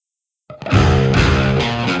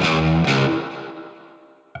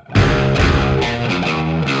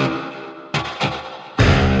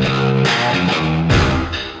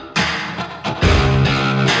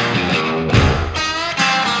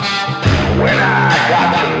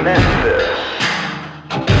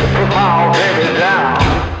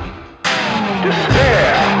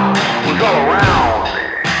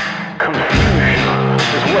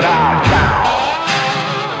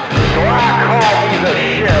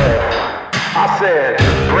said,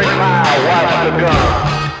 bring my wife the gun.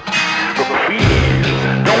 But please,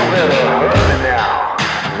 don't let her hurt me now.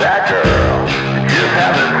 That girl is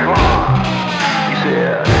having fun. He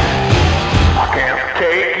said, I can't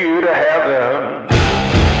take you to heaven.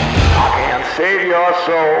 I can't save your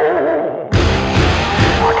soul.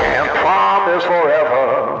 I can't promise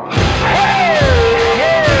forever. Hey,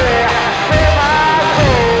 yeah, save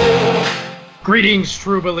my soul. Greetings,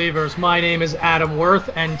 true believers. My name is Adam Worth,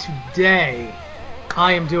 and today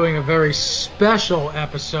I am doing a very special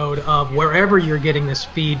episode of wherever you're getting this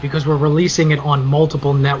feed because we're releasing it on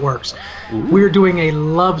multiple networks. Ooh. We're doing a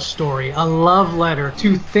love story, a love letter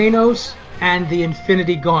to Thanos and the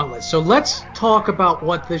Infinity Gauntlet. So let's talk about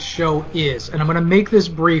what this show is. And I'm going to make this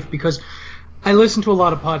brief because I listen to a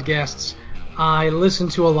lot of podcasts. I listen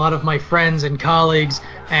to a lot of my friends and colleagues,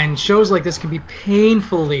 and shows like this can be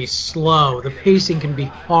painfully slow. The pacing can be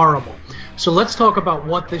horrible. So let's talk about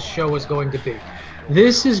what this show is going to be.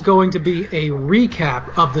 This is going to be a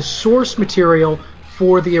recap of the source material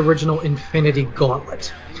for the original Infinity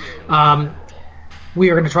Gauntlet. We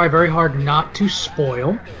are going to try very hard not to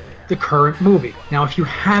spoil the current movie. Now, if you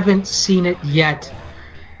haven't seen it yet,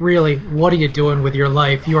 really, what are you doing with your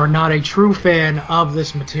life? You are not a true fan of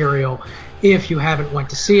this material if you haven't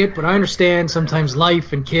went to see it, but I understand sometimes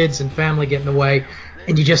life and kids and family get in the way,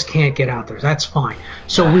 and you just can't get out there. That's fine.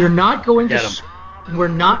 So we're not going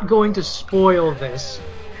to spoil this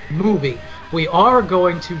movie. We are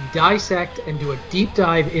going to dissect and do a deep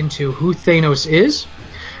dive into who Thanos is,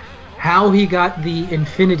 how he got the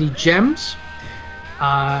Infinity Gems.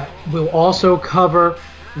 We'll also cover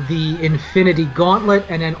the Infinity Gauntlet,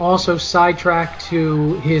 and then also sidetrack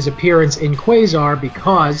to his appearance in Quasar,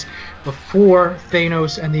 because before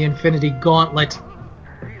Thanos and the Infinity Gauntlet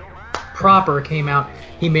proper came out,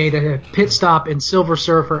 he made a pit stop in Silver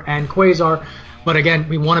Surfer and Quasar. But again,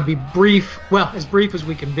 we want to be brief, well, as brief as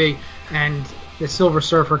we can be, and the Silver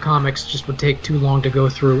Surfer comics just would take too long to go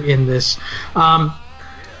through in this. I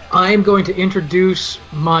am going to introduce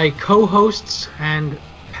my co-hosts and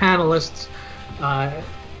panelists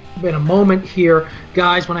in a moment here.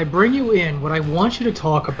 Guys, when I bring you in, what I want you to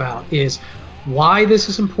talk about is why this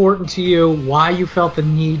is important to you, why you felt the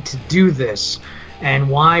need to do this, and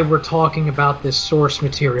why we're talking about this source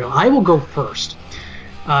material. I will go first.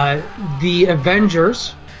 The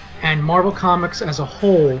Avengers and Marvel Comics as a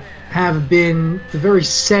whole have been the very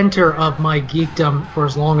center of my geekdom for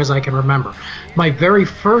as long as I can remember. My very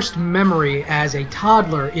first memory as a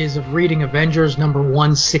toddler is of reading Avengers number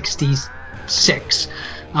 166.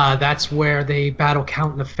 That's where they battle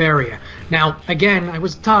Count Nefaria. Now, again, I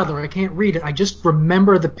was a toddler. I can't read it. I just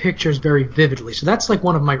remember the pictures very vividly. So that's like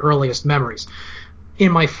one of my earliest memories.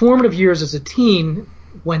 In my formative years as a teen,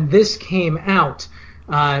 when this came out,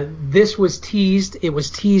 this was teased. It was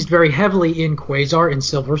teased very heavily in Quasar, in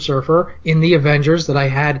Silver Surfer, in the Avengers that I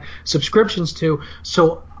had subscriptions to.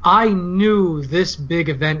 So I knew this big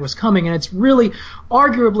event was coming, and it's really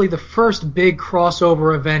arguably the first big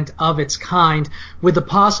crossover event of its kind, with the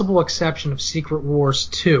possible exception of Secret Wars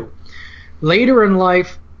 2. Later in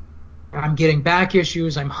life, I'm getting back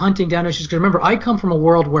issues, I'm hunting down issues, because remember, I come from a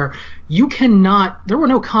world where there were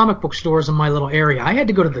no comic book stores in my little area. I had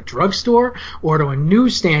to go to the drugstore or to a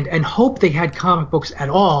newsstand and hope they had comic books at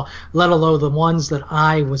all, let alone the ones that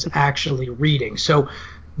I was actually reading. So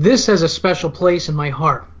this has a special place in my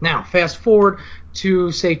heart. Now, fast forward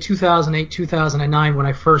to, say, 2008, 2009, when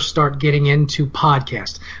I first started getting into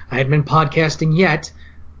podcasts. I hadn't been podcasting yet.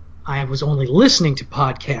 I was only listening to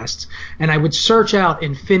podcasts, and I would search out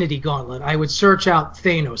Infinity Gauntlet. I would search out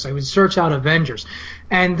Thanos. I would search out Avengers.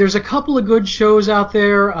 And there's a couple of good shows out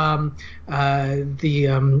there. Gene,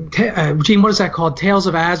 what is that called? Tales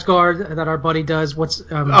of Asgard that our buddy does.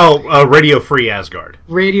 Radio Free Asgard.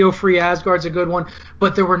 Radio Free Asgard's a good one.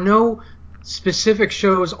 But there were no specific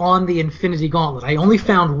shows on the Infinity Gauntlet. I only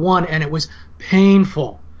found one, and it was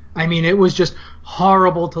painful. I mean, it was just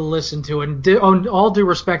horrible to listen to. And all due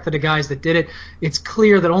respect to the guys that did it, it's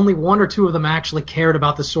clear that only one or two of them actually cared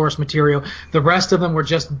about the source material. The rest of them were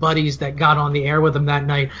just buddies that got on the air with them that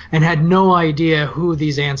night and had no idea who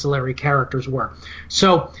these ancillary characters were.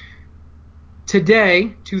 So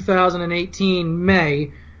today, 2018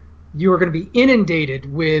 May, you are going to be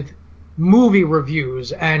inundated with movie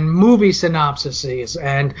reviews and movie synopsises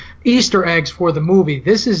and Easter eggs for the movie.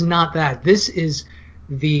 This is not that. This is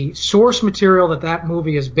the source material that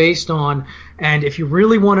movie is based on. And if you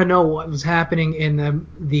really want to know what was happening in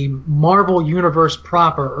the Marvel universe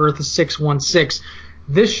proper, Earth 616,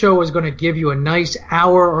 this show is going to give you a nice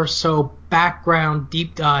hour or so background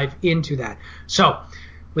deep dive into that. So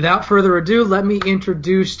without further ado, let me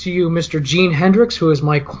introduce to you Mr. Gene Hendricks, who is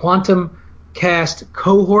my quantum cast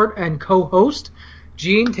cohort and co-host.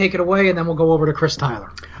 Gene, take it away, and then we'll go over to Chris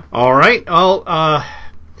Tyler. All right. Well,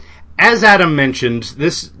 as Adam mentioned,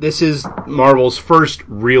 this is Marvel's first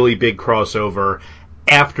really big crossover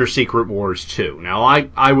after Secret Wars 2. Now,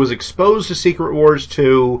 I was exposed to Secret Wars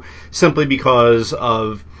 2 simply because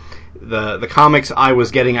of the comics I was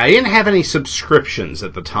getting. I didn't have any subscriptions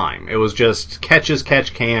at the time. It was just catch as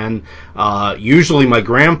catch can. Usually my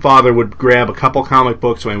grandfather would grab a couple comic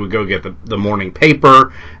books when we would go get the morning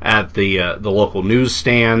paper at the local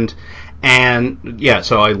newsstand. And yeah,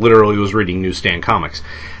 so I literally was reading newsstand comics.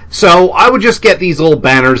 So I would just get these little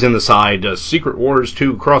banners in the side, Secret Wars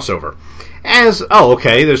 2 crossover.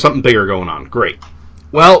 Okay, there's something bigger going on. Great.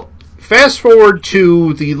 Well, fast forward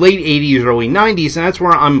to the late 80s, early 90s, and that's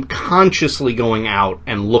where I'm consciously going out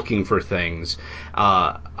and looking for things.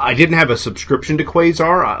 I didn't have a subscription to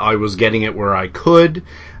Quasar. I was getting it where I could.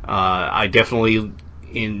 I definitely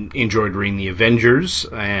enjoyed reading the Avengers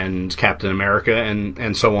and Captain America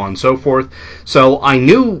and so on and so forth. So I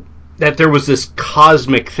knew that there was this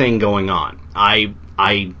cosmic thing going on.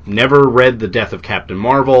 I never read The Death of Captain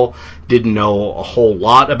Marvel, didn't know a whole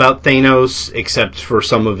lot about Thanos, except for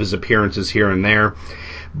some of his appearances here and there.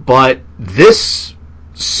 But this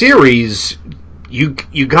series, you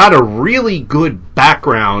got a really good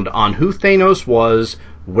background on who Thanos was,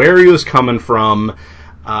 where he was coming from,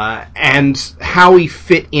 and how he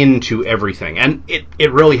fit into everything. And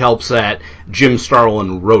it really helps that Jim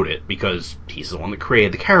Starlin wrote it, because he's the one that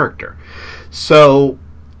created the character. So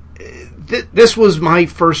this was my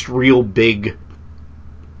first real big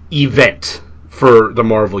event for the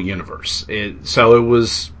Marvel Universe. So it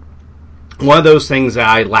was one of those things that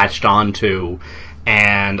I latched on to,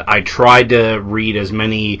 and I tried to read as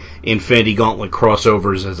many Infinity Gauntlet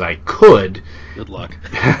crossovers as I could. Good luck.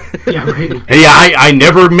 Yeah, right. Yeah, I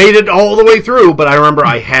never made it all the way through, but I remember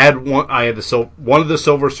I had one. I had one of the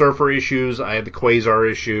Silver Surfer issues. I had the Quasar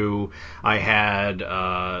issue. I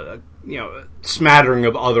had smattering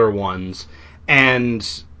of other ones,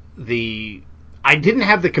 and I didn't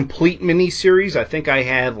have the complete miniseries. I think I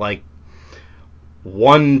had like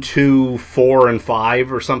 1, 2, 4, and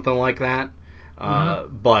 5 or something like that.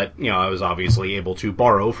 But, I was obviously able to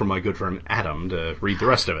borrow from my good friend Adam to read the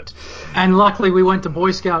rest of it. And luckily we went to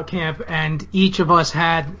Boy Scout camp, and each of us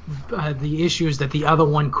had the issues that the other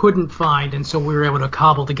one couldn't find, and so we were able to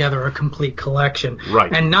cobble together a complete collection.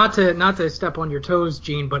 Right. And not to step on your toes,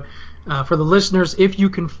 Gene, but for the listeners, if you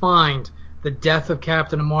can find The Death of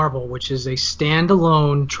Captain Marvel, which is a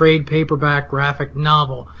standalone trade paperback graphic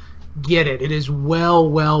novel, get it. It is well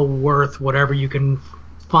worth whatever you can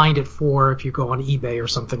find it for if you go on eBay or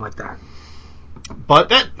something like that. But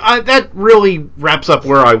that really wraps up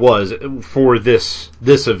where I was for this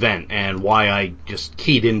event and why I just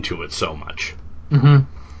keyed into it so much.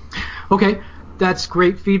 Mm-hmm. Okay, that's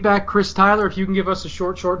great feedback. Chris Tyler, if you can give us a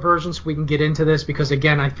short version so we can get into this, because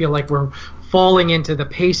again, I feel like we're falling into the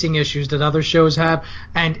pacing issues that other shows have,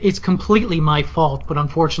 and it's completely my fault, but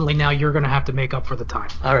unfortunately now you're going to have to make up for the time.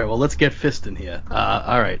 All right, well, let's get fisting here.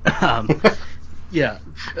 All right. Yeah,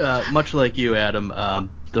 much like you, Adam,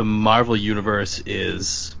 the Marvel Universe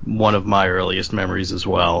is one of my earliest memories as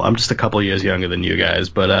well. I'm just a couple of years younger than you guys,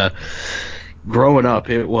 but growing up,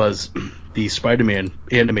 it was the Spider-Man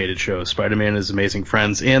animated show, Spider-Man and His Amazing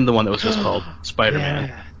Friends, and the one that was just called Spider-Man.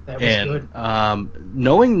 Yeah, that was good.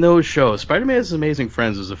 Knowing those shows, Spider-Man and His Amazing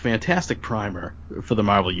Friends was a fantastic primer for the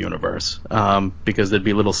Marvel Universe, because there'd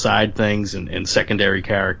be little side things and secondary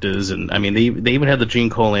characters, and I mean, they even had the Gene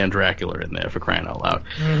Colan Dracula in there, for crying out loud.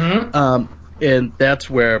 Mm-hmm. And that's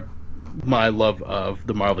where my love of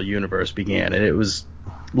the Marvel Universe began, and it was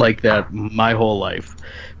like that my whole life.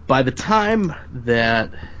 By the time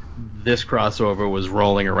that this crossover was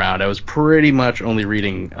rolling around, I was pretty much only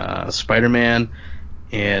reading Spider-Man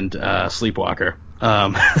and Sleepwalker.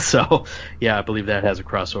 So, yeah, I believe that has a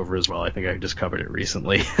crossover as well. I think I just covered it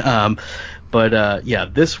recently. But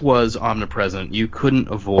this was omnipresent. You couldn't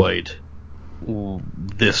avoid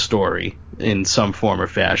this story in some form or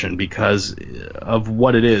fashion because of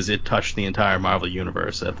what it is. It touched the entire Marvel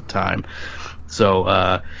Universe at the time.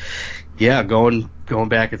 So, going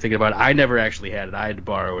back and thinking about it, I never actually had it. I had to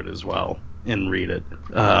borrow it as well and read it.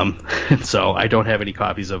 And so I don't have any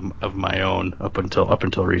copies of my own up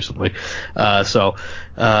until recently. That's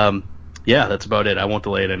about it. I won't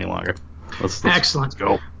delay it any longer. Excellent. Let's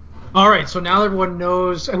go. All right, so now everyone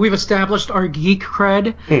knows we've established our geek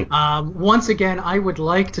cred. Once again, I would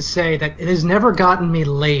like to say that it has never gotten me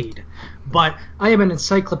laid, but I am an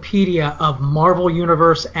encyclopedia of Marvel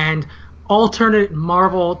Universe and alternate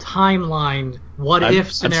Marvel timeline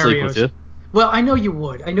what-if scenarios. Well, I know you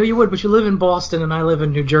would. I know you would, but you live in Boston and I live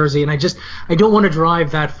in New Jersey, and I don't want to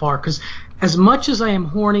drive that far because as much as I am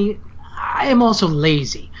horny, I am also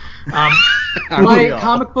lazy. My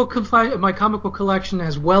comic book collection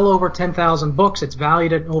has well over 10,000 books. It's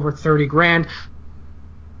valued at over 30 grand.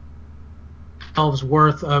 Shelves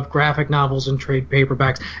worth of graphic novels and trade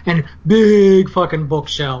paperbacks and big fucking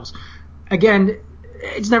bookshelves. Again,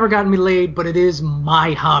 it's never gotten me laid, but it is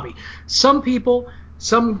my hobby. Some people,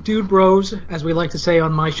 some dude bros, as we like to say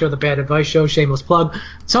on my show, the Bad Advice Show, shameless plug,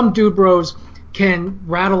 some dude bros can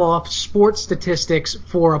rattle off sports statistics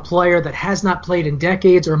for a player that has not played in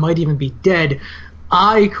decades or might even be dead.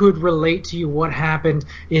 I could relate to you what happened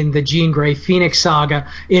in the Jean Grey Phoenix saga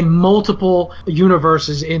in multiple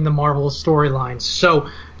universes in the Marvel storylines. So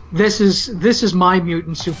this is my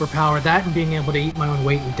mutant superpower, that and being able to eat my own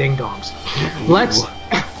weight in ding-dongs.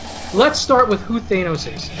 Let's start with who Thanos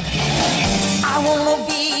is. I wanna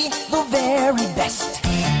be the very best,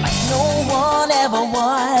 like no one ever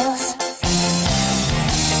was.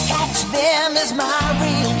 To catch them is my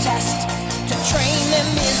real test, to train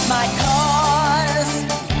them is my cause.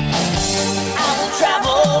 I will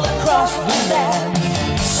travel across the land,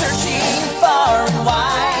 searching far and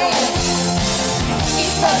wide.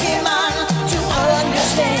 Each Pokemon to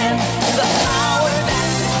understand the power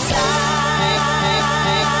that's inside.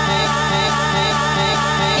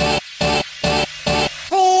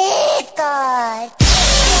 Please, God.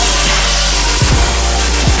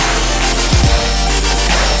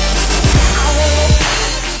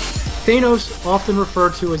 Thanos, often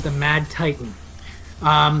referred to as the Mad Titan.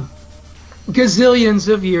 Gazillions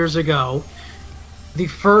of years ago, the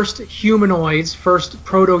first humanoids, first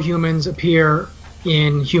proto-humans appear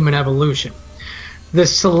in human evolution. The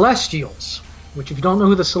Celestials, which if you don't know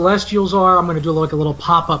who the Celestials are, I'm going to do like a little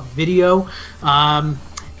pop-up video.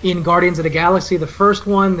 In Guardians of the Galaxy, the first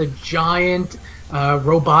one, the giant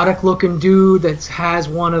robotic-looking dude that has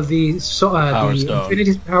one of the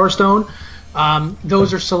Infinity Power Stone,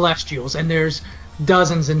 those are Celestials, and there's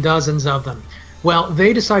dozens and dozens of them. Well,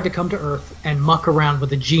 they decide to come to Earth and muck around with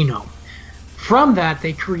the genome. From that,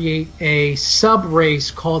 they create a sub-race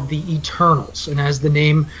called the Eternals. And as the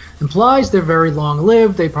name implies, they're very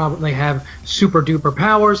long-lived. They probably have super-duper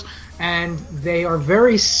powers. And they are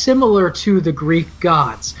very similar to the Greek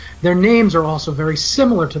gods. Their names are also very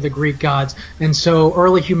similar to the Greek gods. And so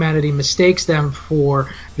early humanity mistakes them for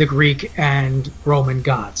the Greek and Roman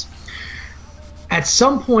gods. At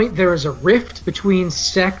some point, there is a rift between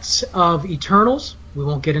sects of Eternals. We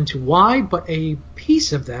won't get into why, but a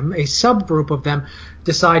piece of them, a subgroup of them,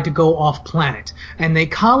 decide to go off planet. And they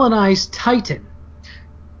colonize Titan.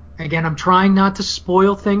 Again, I'm trying not to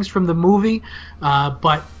spoil things from the movie,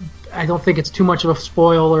 but I don't think it's too much of a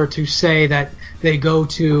spoiler to say that they go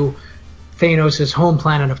to Thanos' home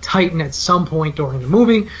planet of Titan at some point during the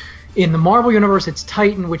movie. In the Marvel Universe, it's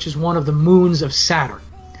Titan, which is one of the moons of Saturn.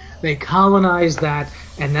 They colonize that,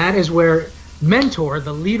 and that is where Mentor,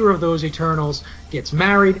 the leader of those Eternals, gets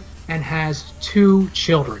married and has two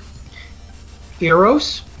children,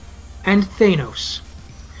 Eros and Thanos.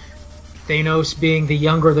 Thanos being the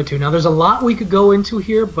younger of the two. Now, there's a lot we could go into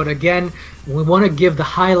here, but again, we want to give the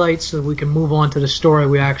highlights so that we can move on to the story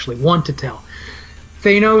we actually want to tell.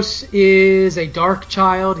 Thanos is a dark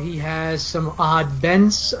child. He has some odd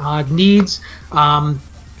bents, odd needs.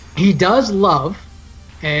 He does love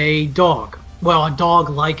a dog. Well, a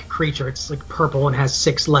dog-like creature. It's like purple and has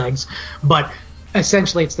 6 legs, but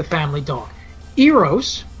essentially it's the family dog.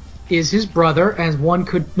 Eros is his brother, as one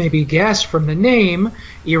could maybe guess from the name.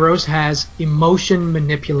 Eros has emotion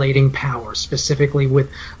manipulating powers, specifically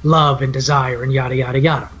with love and desire and yada, yada,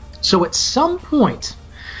 yada. So at some point,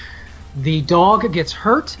 the dog gets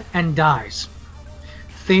hurt and dies.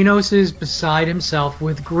 Thanos is beside himself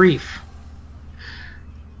with grief.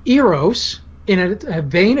 Eros, in a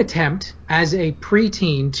vain attempt as a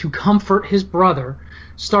preteen to comfort his brother,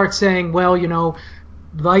 starts saying, well, you know,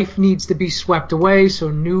 life needs to be swept away so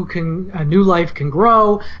a new life can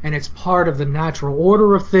grow, and it's part of the natural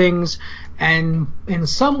order of things. And in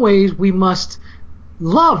some ways, we must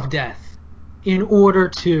love death in order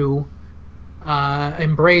to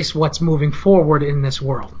embrace what's moving forward in this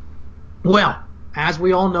world. Well, as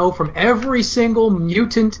we all know from every single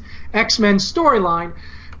mutant X-Men storyline,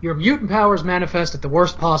 your mutant powers manifest at the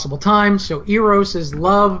worst possible time, so Eros'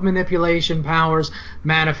 love manipulation powers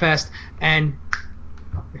manifest, and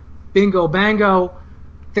bingo bango,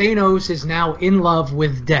 Thanos is now in love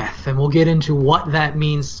with death, and we'll get into what that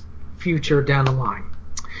means future down the line.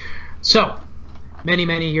 So,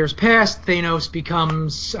 many years pass, Thanos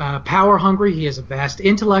becomes power hungry. He has a vast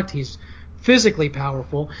intellect. He's physically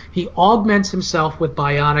powerful. He augments himself with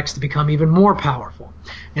bionics to become even more powerful.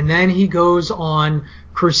 And then he goes on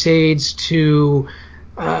crusades to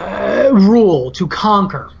rule, to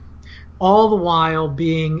conquer, all the while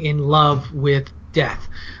being in love with death.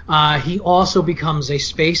 He also becomes a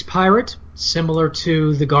space pirate, similar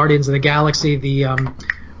to the Guardians of the Galaxy, the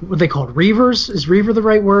what are they called? Reavers? Is Reaver the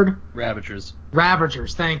right word? Ravagers.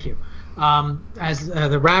 Ravagers, thank you. As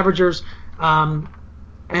the Ravagers,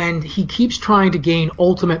 and he keeps trying to gain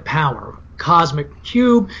ultimate power, cosmic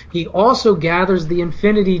cube. He also gathers the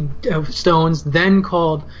Infinity Stones, then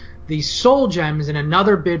called the Soul Gems, in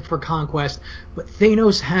another bid for conquest. But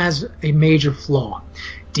Thanos has a major flaw.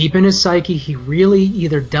 Deep in his psyche, he really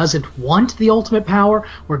either doesn't want the ultimate power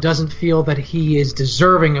or doesn't feel that he is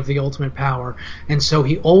deserving of the ultimate power. And so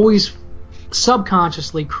he always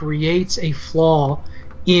subconsciously creates a flaw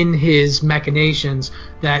in his machinations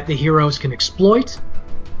that the heroes can exploit,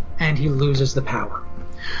 and he loses the power.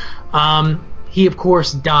 He, of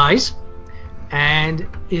course, dies and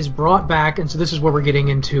is brought back. And so this is where we're getting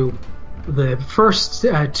into the first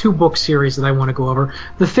two-book series that I want to go over,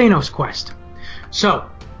 the Thanos Quest. So,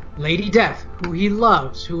 Lady Death, who he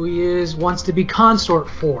loves, who he wants to be consort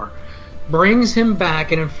for, brings him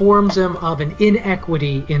back and informs him of an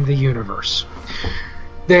inequity in the universe.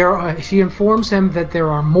 She informs him that there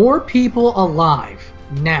are more people alive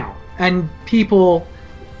now, and people,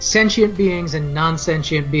 sentient beings and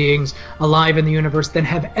non-sentient beings alive in the universe than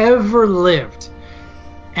have ever lived.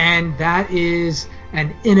 And that is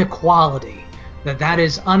an inequality, that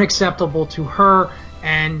is unacceptable to her,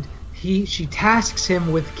 and she tasks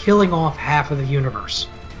him with killing off half of the universe.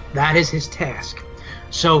 That is his task.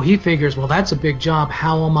 So he figures, well, that's a big job.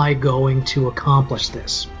 How am I going to accomplish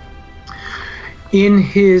this? In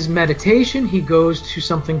his meditation, he goes to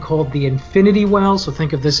something called the Infinity Well. So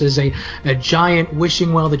think of this as a giant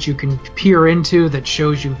wishing well that you can peer into that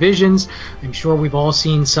shows you visions. I'm sure we've all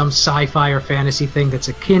seen some sci-fi or fantasy thing that's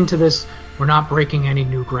akin to this. We're not breaking any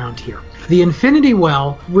new ground here. The Infinity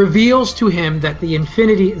Well reveals to him that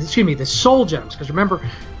the Soul Gems, because remember,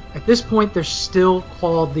 at this point, they're still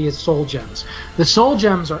called the Soul Gems. The Soul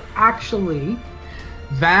Gems are actually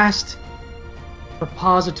vast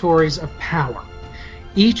repositories of power.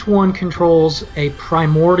 Each one controls a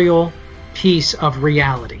primordial piece of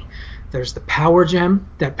reality. There's the Power Gem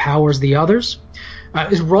that powers the others.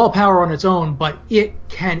 Is raw power on its own, but it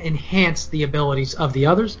can enhance the abilities of the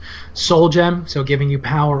others. Soul Gem, so giving you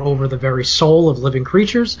power over the very soul of living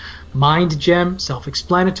creatures. Mind Gem,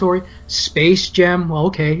 self-explanatory. Space Gem, well,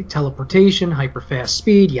 okay, teleportation, hyper-fast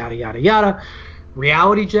speed, yada, yada, yada.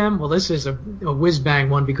 Reality Gem, well, this is a whiz-bang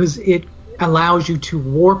one because it allows you to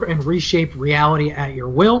warp and reshape reality at your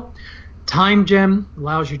will. Time Gem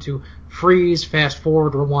allows you to freeze, fast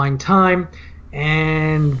forward, rewind time.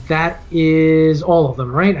 And that is all of them,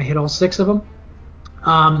 right? I hit all 6 of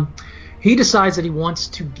them. He decides that he wants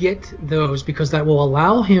to get those because that will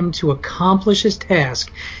allow him to accomplish his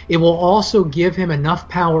task. It will also give him enough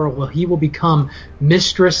power where he will become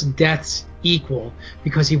Mistress Death's equal,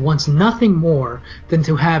 because he wants nothing more than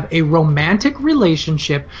to have a romantic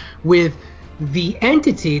relationship with the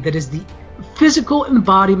entity that is the physical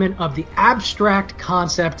embodiment of the abstract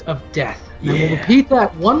concept of death. And we'll repeat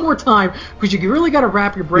that one more time because you really got to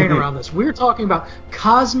wrap your brain around this. We're talking about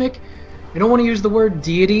cosmic, I don't want to use the word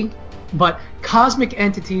deity, but cosmic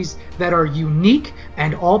entities that are unique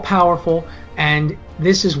and all-powerful, and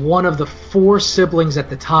this is one of the 4 siblings at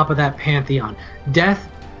the top of that pantheon.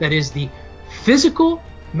 Death, that is the physical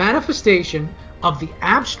manifestation of the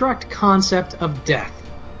abstract concept of death.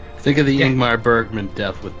 Think of the Ingmar Bergman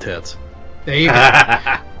Death with tits. There you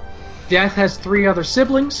go. Death has 3 other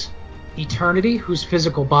siblings. Eternity, whose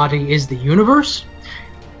physical body is the universe.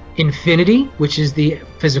 Infinity, which is the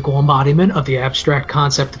physical embodiment of the abstract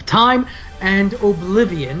concept of time. And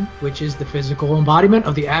Oblivion, which is the physical embodiment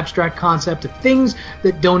of the abstract concept of things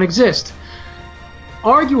that don't exist.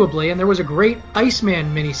 Arguably, and there was a great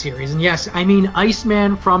Iceman miniseries, and yes, I mean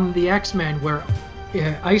Iceman from the X-Men, where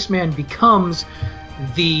Iceman becomes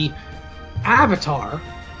the avatar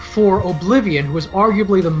for Oblivion, who is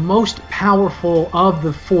arguably the most powerful of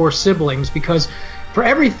the 4 siblings, because for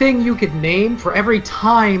everything you could name, for every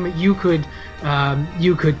time you could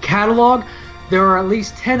catalog, there are at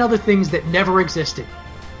least 10 other things that never existed.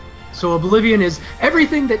 So Oblivion is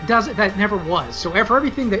everything that never was. So for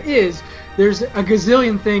everything that is, there's a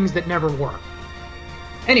gazillion things that never were.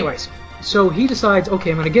 Anyways, so he decides,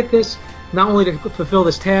 okay, I'm going to get this. not only to fulfill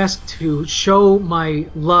this task, to show my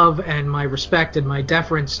love and my respect and my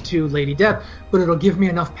deference to Lady Death, but it'll give me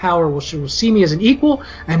enough power where she will see me as an equal,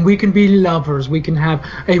 and we can be lovers. We can have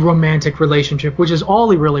a romantic relationship, which is all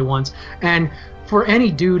he really wants. And for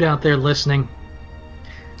any dude out there listening,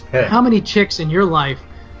 how many chicks in your life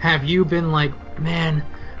have you been like, man,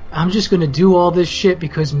 I'm just going to do all this shit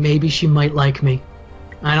because maybe she might like me?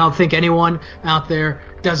 I don't think anyone out there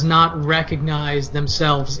does not recognize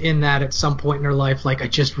themselves in that at some point in their life. Like, I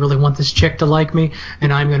just really want this chick to like me,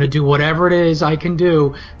 and I'm going to do whatever it is I can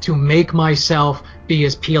do to make myself be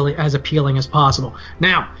as appealing as possible.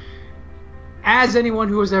 Now, as anyone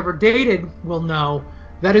who has ever dated will know,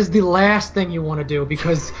 that is the last thing you want to do,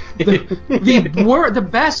 because the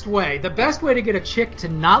best way to get a chick to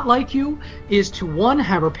not like you is to, one,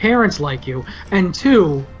 have her parents like you, and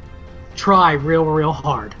two, try real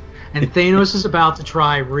hard. And Thanos is about to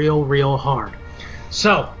try real hard.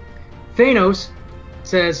 So Thanos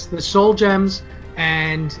says the soul gems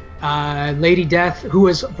and Lady Death, who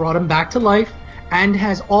has brought him back to life and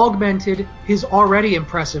has augmented his already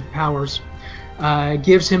impressive powers,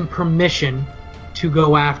 gives him permission to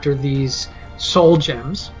go after these soul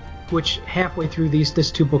gems, which halfway through this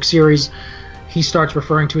 2-book series he starts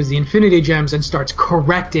referring to as the Infinity Gems, and starts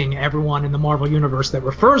correcting everyone in the Marvel Universe that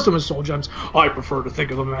refers to them as Soul Gems. I prefer to think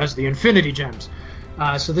of them as the Infinity Gems.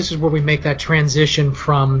 So this is where we make that transition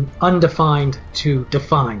from undefined to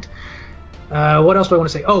defined. What else do I want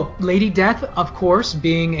to say? Oh, Lady Death, of course,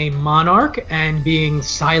 being a monarch and being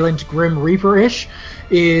silent, grim reaper-ish,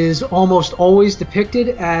 is almost always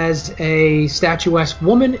depicted as a statuesque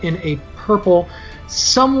woman in a purple,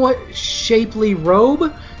 somewhat shapely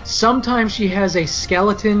robe. Sometimes she has a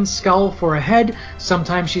skeleton skull for a head.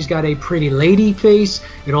 Sometimes she's got a pretty lady face.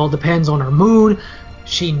 It all depends on her mood.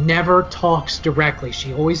 She never talks directly.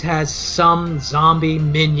 She always has some zombie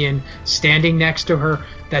minion standing next to her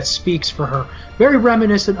that speaks for her. Very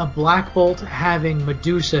reminiscent of Black Bolt having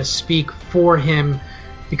Medusa speak for him,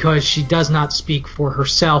 because she does not speak for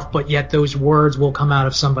herself, but yet those words will come out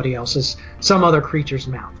of some other creature's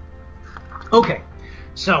mouth. Okay.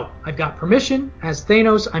 So, I've got permission. As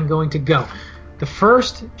Thanos, I'm going to go. The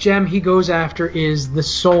first gem he goes after is the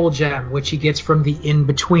Soul Gem, which he gets from the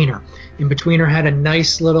In-Betweener. In-Betweener had a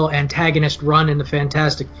nice little antagonist run in the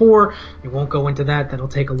Fantastic Four. We won't go into that. That'll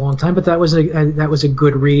take a long time, but that was a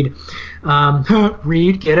good read.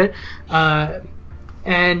 Read, get it?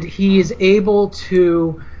 And he is able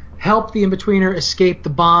to help the In-Betweener escape the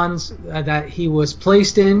bonds that he was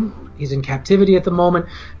placed in. He's in captivity at the moment,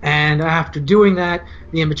 and after doing that,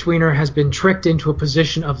 the In-Betweener has been tricked into a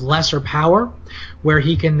position of lesser power, where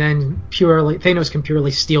he can then Thanos can purely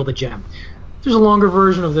steal the gem. There's a longer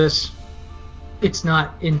version of this. It's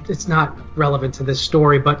not relevant to this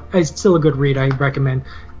story, but it's still a good read. I recommend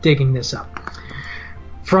digging this up.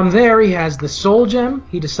 From there, he has the Soul Gem.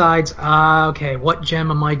 He decides, okay, what gem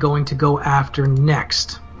am I going to go after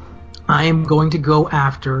next? I am going to go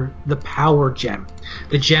after the Power Gem,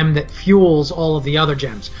 the gem that fuels all of the other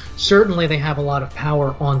gems. Certainly they have a lot of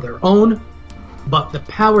power on their own, but the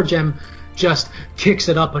Power Gem just kicks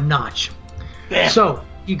it up a notch. Bam. So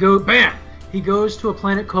he goes to a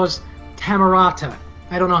planet called Tamarata.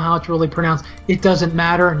 I don't know how it's really pronounced. It doesn't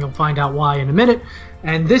matter, and you'll find out why in a minute.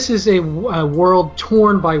 And this is a world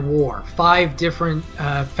torn by war. 5 different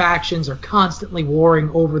factions are constantly warring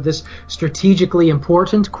over this strategically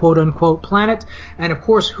important, quote-unquote, planet. And, of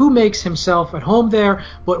course, who makes himself at home there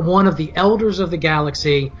but one of the elders of the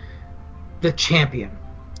galaxy, the Champion.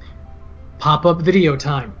 Pop-up video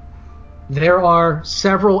time. There are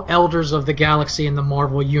several elders of the galaxy in the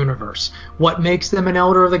Marvel Universe. What makes them an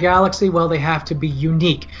elder of the galaxy? Well, they have to be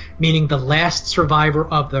unique, meaning the last survivor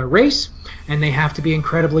of their race, and they have to be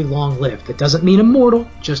incredibly long-lived. That doesn't mean immortal,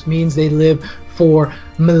 just means they live for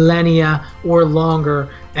millennia or longer,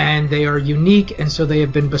 and they are unique, and so they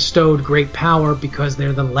have been bestowed great power because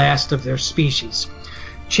they're the last of their species.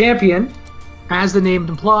 Champion, as the name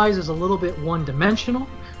implies, is a little bit one-dimensional.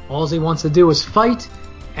 All he wants to do is fight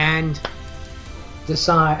and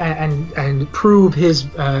decide and prove his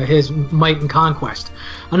might and conquest.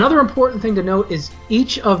 Another important thing to note is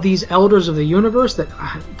each of these elders of the universe that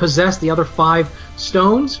possess the other 5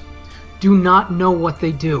 stones do not know what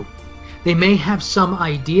they do. They may have some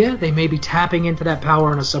idea, they may be tapping into that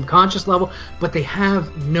power on a subconscious level, but they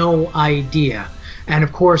have no idea. And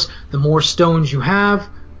of course, the more stones you have,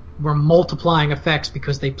 we're multiplying effects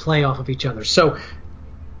because they play off of each other. So,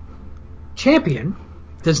 Champion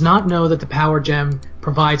does not know that the Power Gem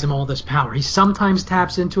provides him all this power. He sometimes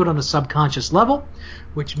taps into it on a subconscious level,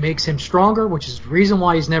 which makes him stronger, which is the reason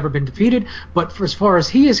why he's never been defeated. But for as far as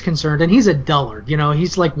he is concerned, and he's a dullard,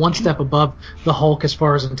 he's like one step above the Hulk as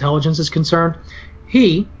far as intelligence is concerned.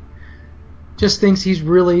 He just thinks he's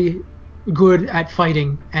really good at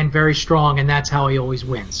fighting and very strong, and that's how he always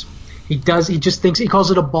wins. He just thinks, he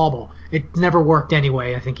calls it a bauble. It never worked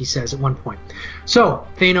anyway, I think he says at one point. So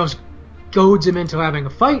Thanos goads him into having a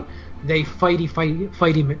fight. They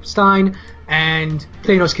fighty Stein, and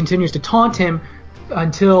Thanos continues to taunt him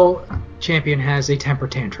until Champion has a temper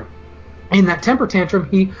tantrum. In that temper tantrum,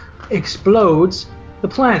 he explodes the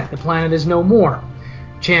planet. The planet is no more.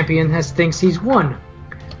 Champion thinks he's won.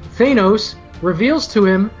 Thanos reveals to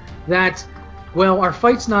him that, well, our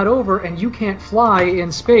fight's not over, and you can't fly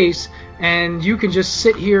in space, and you can just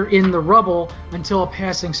sit here in the rubble until a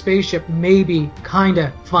passing spaceship maybe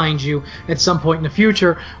kinda finds you at some point in the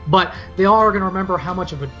future, but they all are going to remember how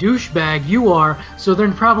much of a douchebag you are, so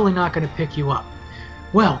they're probably not going to pick you up.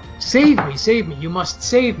 Well, save me, you must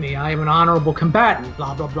save me, I am an honorable combatant,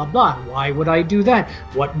 blah, blah, blah, blah. Why would I do that?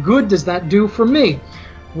 What good does that do for me?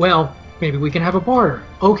 Well, maybe we can have a barter.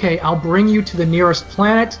 Okay, I'll bring you to the nearest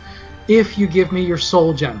planet if you give me your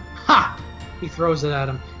soul gem. Ha! He throws it at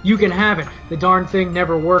him. You can have it. The darn thing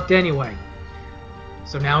never worked anyway.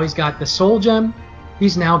 So now he's got the soul gem.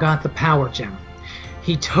 He's now got the power gem.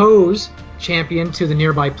 He tows Champion to the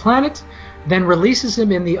nearby planet, then releases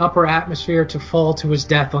him in the upper atmosphere to fall to his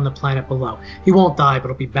death on the planet below. He won't die, but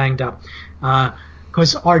he'll be banged up.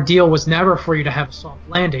 Because our deal was never for you to have a soft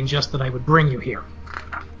landing, just that I would bring you here.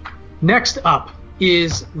 Next up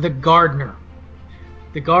is the Gardener.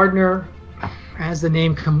 The Gardener, as the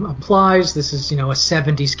name implies, this is, a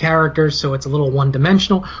 70s character, so it's a little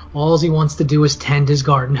one-dimensional. All he wants to do is tend his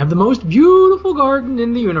garden, have the most beautiful garden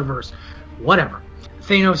in the universe. Whatever.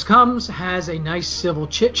 Thanos comes, has a nice civil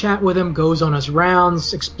chit-chat with him, goes on his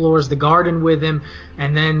rounds, explores the garden with him,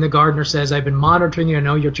 and then the Gardener says, I've been monitoring you, I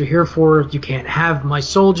know what you're here for, you can't have my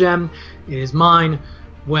soul gem, it is mine.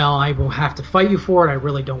 Well, I will have to fight you for it, I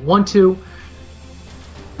really don't want to.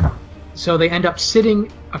 So they end up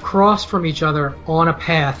sitting across from each other on a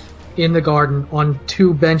path in the garden on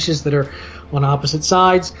two benches that are on opposite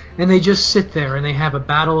sides, and they just sit there and they have a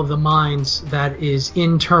battle of the minds that is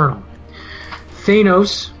internal.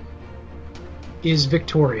 Thanos is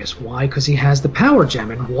victorious. Why? Because he has the power gem.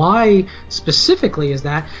 And why specifically is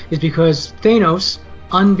that? Is because Thanos,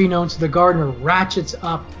 unbeknownst to the Gardener, ratchets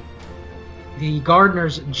up the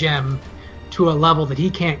Gardener's gem to a level that he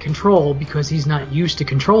can't control because he's not used to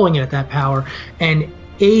controlling it at that power, and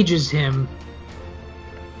ages him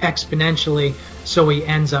exponentially, so he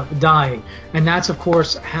ends up dying. And that's, of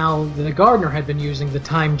course, how the Gardener had been using the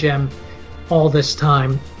time gem all this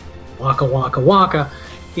time. Waka waka waka,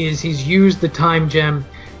 is he's used the time gem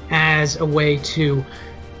as a way to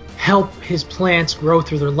help his plants grow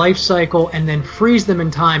through their life cycle and then freeze them in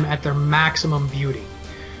time at their maximum beauty.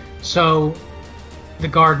 So the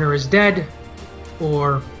Gardener is dead,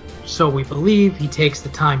 or so we believe. He takes the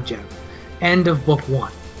time gem. End of book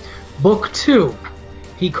 1. Book 2,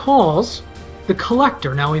 he calls the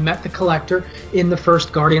Collector. Now, we met the Collector in the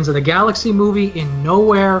first Guardians of the Galaxy movie in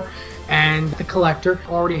Nowhere, and the Collector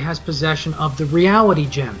already has possession of the reality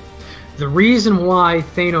gem. The reason why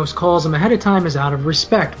Thanos calls him ahead of time is out of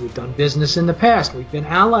respect. We've done business in the past. We've been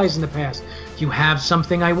allies in the past. You have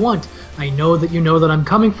something I want. I know that you know that I'm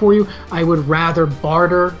coming for you. I would rather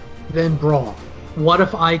barter than brawl. What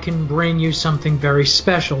if I can bring you something very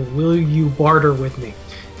special? Will you barter with me?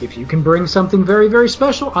 If you can bring something very, very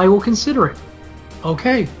special, I will consider it.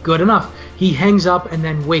 Okay, good enough. He hangs up and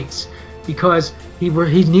then waits because he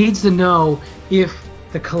needs to know if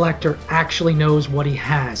the Collector actually knows what he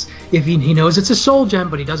has. If he knows it's a soul gem,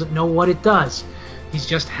 but he doesn't know what it does. He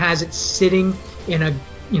just has it sitting in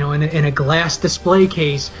a glass display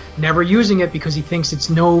case, never using it because he thinks it's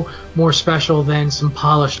no more special than some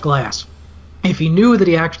polished glass. If he knew that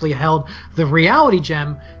he actually held the reality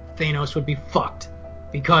gem, Thanos would be fucked.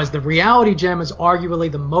 Because the reality gem is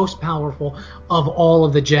arguably the most powerful of all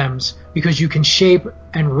of the gems, because you can shape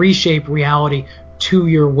and reshape reality to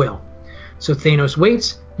your will. So Thanos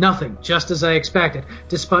waits, nothing, just as I expected.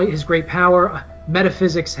 Despite his great power,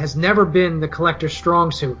 metaphysics has never been the Collector's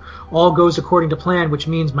strong suit. All goes according to plan, which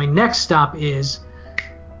means my next stop is...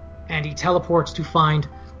 And he teleports to find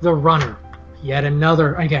the Runner. Yet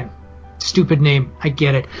another, again, stupid name, I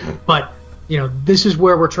get it. But, this is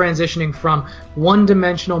where we're transitioning from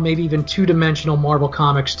one-dimensional, maybe even two-dimensional Marvel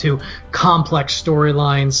Comics to complex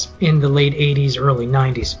storylines in the late 80s, early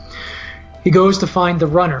 90s. He goes to find the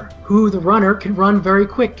runner, who the runner can run very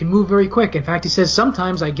quick, can move very quick. In fact, he says,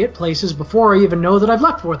 sometimes I get places before I even know that I've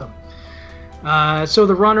left for them. So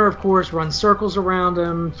the runner, of course, runs circles around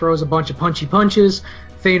him, throws a bunch of punchy punches.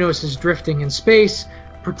 Thanos is drifting in space,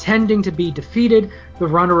 pretending to be defeated. The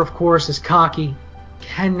runner, of course, is cocky,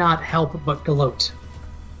 cannot help but gloat.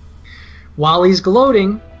 While he's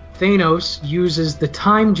gloating, Thanos uses the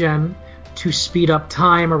time gem to speed up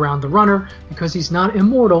time around the runner because he's not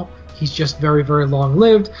immortal. He's just very, very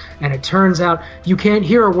long-lived, and it turns out you can't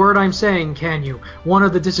hear a word I'm saying, can you? One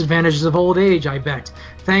of the disadvantages of old age, I bet.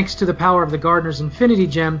 Thanks to the power of the Gardener's Infinity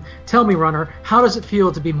Gem, tell me, runner, how does it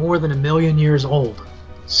feel to be more than 1,000,000 years old?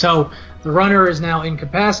 So the runner is now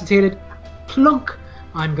incapacitated. Plunk!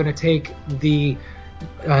 I'm going to take the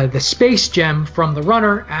space gem from the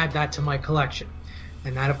runner, add that to my collection.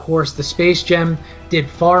 And that, of course, the space gem did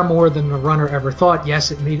far more than the runner ever thought. Yes,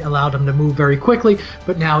 it allowed him to move very quickly,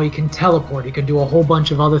 but now he can teleport. He can do a whole bunch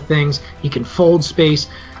of other things. He can fold space.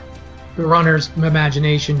 The runner's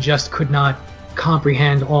imagination just could not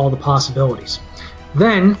comprehend all the possibilities.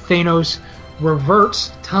 Then Thanos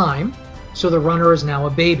reverts time, so the runner is now a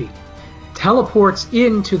baby. Teleports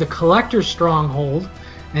into the Collector's stronghold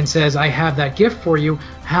and says, I have that gift for you.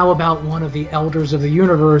 How about one of the Elders of the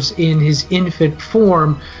Universe in his infant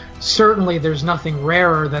form? Certainly there's nothing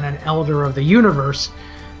rarer than an Elder of the Universe.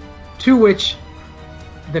 To which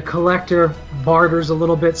the Collector barters a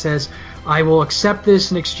little bit, says, I will accept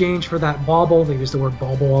this in exchange for that bauble. They use the word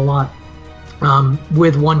bauble a lot.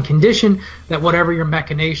 With one condition, that whatever your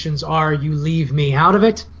machinations are, you leave me out of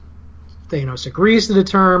it. Thanos agrees to the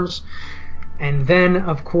terms, and then,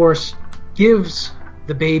 of course, gives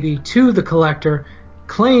the baby to the Collector,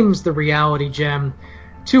 claims the reality gem,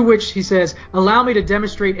 to which he says, allow me to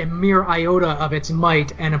demonstrate a mere iota of its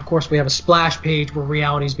might. And of course we have a splash page where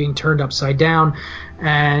reality is being turned upside down,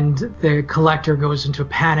 and the Collector goes into a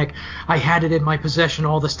panic. I had it in my possession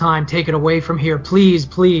all this time. Take it away from here, please,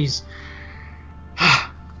 please.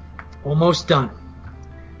 Almost done.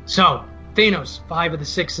 So Thanos, 5 of the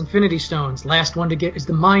 6 Infinity Stones. Last one to get is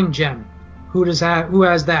the Mind Gem. Who has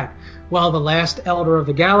that? Well, the last Elder of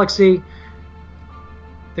the Galaxy,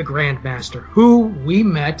 the Grandmaster, who we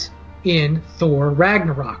met in Thor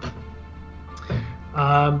Ragnarok.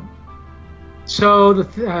 So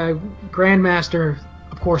the Grandmaster,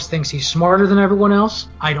 of course, thinks he's smarter than everyone else.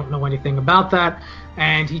 I don't know anything about that.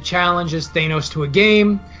 And he challenges Thanos to a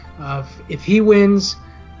game. If he wins,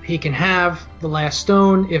 he can have the last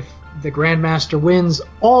stone. If the Grandmaster wins,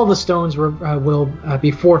 all the stones will be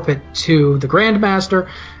forfeit to the Grandmaster,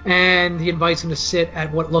 and he invites him to sit at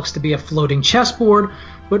what looks to be a floating chessboard,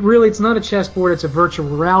 but really it's not a chessboard, it's a virtual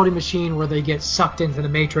reality machine where they get sucked into the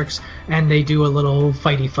Matrix and they do a little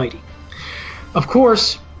fighty. Of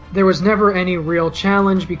course, there was never any real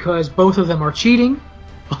challenge because both of them are cheating,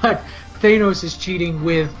 but Thanos is cheating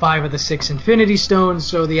with 5 of the 6 Infinity Stones,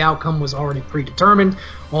 so the outcome was already predetermined,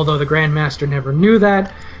 although the Grandmaster never knew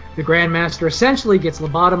that. The Grandmaster essentially gets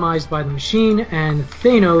lobotomized by the machine, and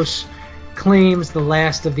Thanos claims the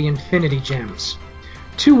last of the Infinity Gems,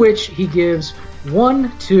 to which he gives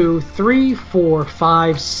 1, 2, 3, 4,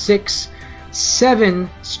 5, 6, 7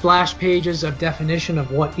 splash pages of definition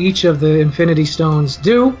of what each of the Infinity Stones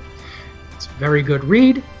do. It's a very good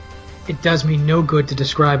read. It does me no good to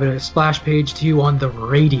describe a splash page to you on the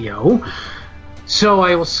radio, so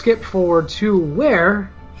I will skip forward to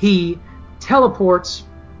where he teleports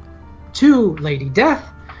to Lady Death.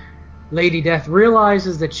 Lady Death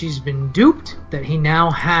realizes that she's been duped, that he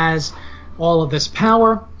now has all of this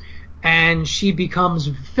power, and she becomes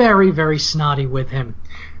very, very snotty with him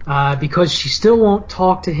because she still won't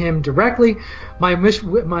talk to him directly. My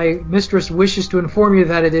mistress wishes to inform you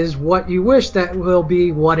that it is what you wish that will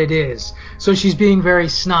be what it is. So she's being very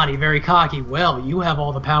snotty, very cocky. Well, you have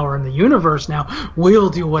all the power in the universe now. We'll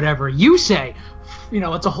do whatever you say.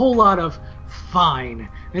 It's a whole lot of fine.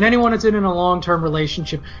 And anyone that's in a long-term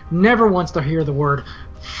relationship never wants to hear the word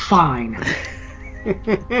fine.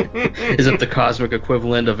 Is it the cosmic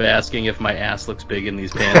equivalent of asking if my ass looks big in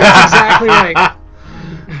these pants? That's exactly right.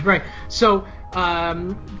 Right. So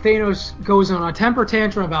Thanos goes on a temper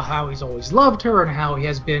tantrum about how he's always loved her and how he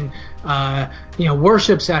has been,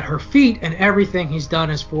 worships at her feet, and everything he's done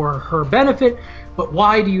is for her benefit. But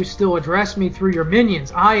why do you still address me through your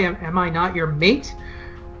minions? Am I not your mate?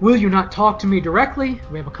 Will you not talk to me directly?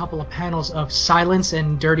 We have a couple of panels of silence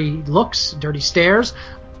and dirty looks, dirty stares.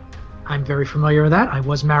 I'm very familiar with that. I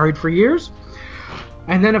was married for years.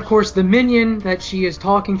 And then, of course, the minion that she is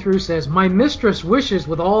talking through says, my mistress wishes,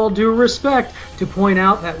 with all due respect, to point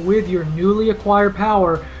out that with your newly acquired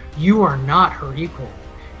power, you are not her equal.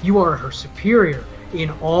 You are her superior. In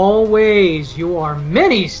all ways, you are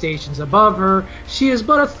many stations above her. She is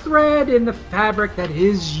but a thread in the fabric that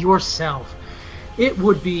is yourself. It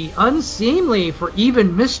would be unseemly for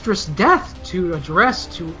even Mistress Death to address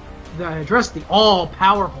the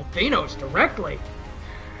all-powerful Thanos directly.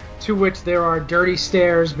 To which there are dirty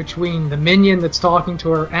stares between the minion that's talking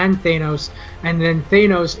to her and Thanos, and then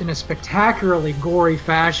Thanos, in a spectacularly gory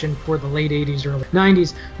fashion for the late 80s, early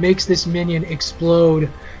 90s, makes this minion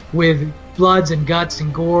explode with bloods and guts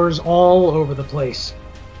and gores all over the place.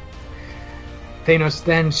 Thanos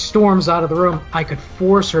then storms out of the room. I could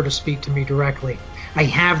force her to speak to me directly. I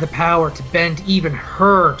have the power to bend even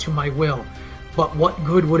her to my will. But what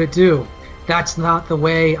good would it do? That's not the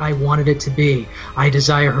way I wanted it to be. I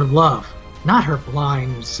desire her love, not her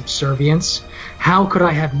blind subservience. How could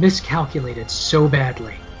I have miscalculated so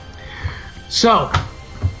badly? So,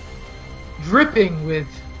 dripping with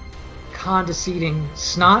condescending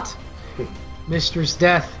snot, Mistress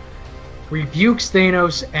Death rebukes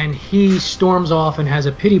Thanos, and he storms off and has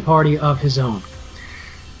a pity party of his own.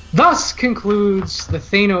 Thus concludes the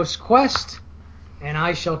Thanos quest, and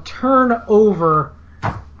I shall turn over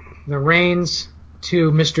the reins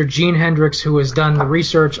to Mr. Gene Hendricks, who has done the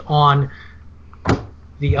research on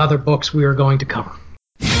the other books we are going to cover.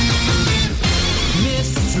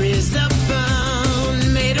 Mysteries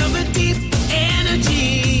abound, made of a deep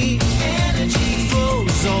energy.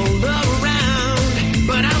 Flows all around,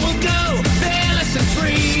 but I will go fearless and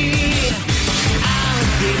free. I'll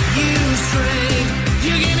give you strength,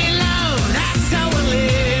 you give me love, that's how I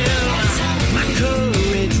live. My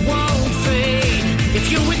courage won't fade.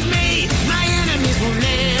 If you're with me, my enemies will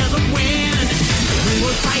never win. We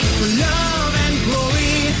will fight for love and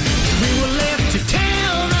glory. We will live to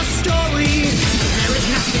tell the story. There is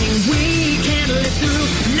nothing we can't live through.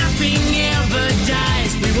 Nothing ever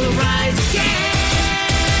dies. We will rise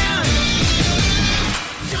again.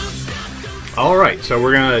 Don't stop, don't stop. All right, so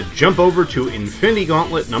we're going to jump over to Infinity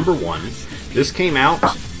Gauntlet number 1. This came out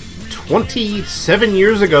 27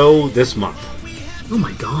 years ago this month. Oh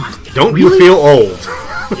my god. Don't Really? you feel old?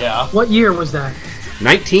 Yeah. What year was that?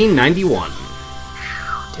 1991.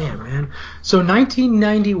 Damn, man. So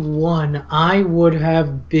 1991, I would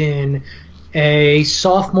have been a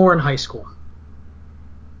sophomore in high school.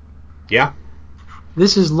 Yeah.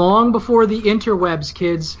 This is long before the interwebs,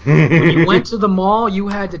 kids. When you went to the mall, you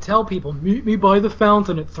had to tell people, meet me by the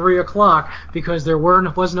fountain at 3 o'clock, because there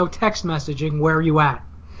was no text messaging, where are you at?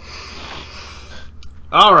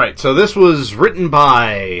 All right, so this was written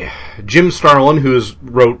by Jim Starlin, who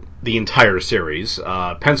wrote the entire series.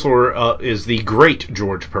 Penciler is the great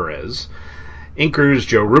George Perez. Inkers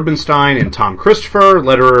Joe Rubinstein and Tom Christopher.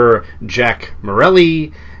 Letterer Jack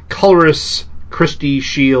Morelli. Colorist Christy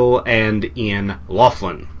Scheel and Ian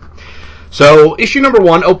Laughlin. So, issue number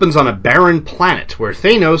 1 opens on a barren planet where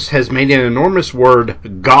Thanos has made an enormous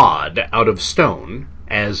word, God, out of stone,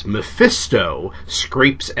 as Mephisto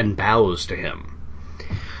scrapes and bows to him.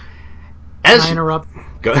 Can I interrupt?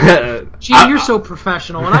 Gene, you're so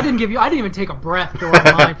professional, and I didn't even take a breath during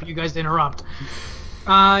mine for you guys to interrupt.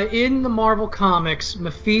 In the Marvel Comics,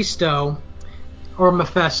 Mephisto, or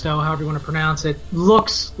Mephisto, however you want to pronounce it,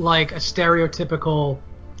 looks like a stereotypical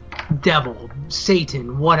devil,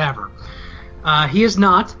 Satan, whatever. He is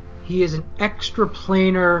not. He is an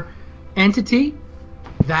extraplanar entity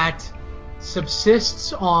that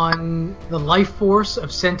subsists on the life force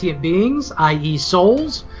of sentient beings, i.e.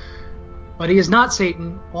 souls. But he is not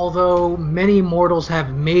Satan, although many mortals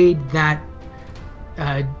have made that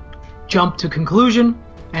jump to conclusion.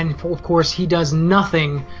 And, of course, he does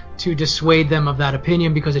nothing to dissuade them of that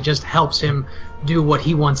opinion because it just helps him do what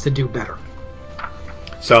he wants to do better.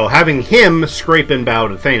 So having him scrape and bow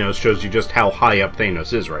to Thanos shows you just how high up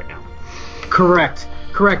Thanos is right now. Correct.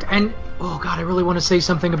 And, oh God, I really want to say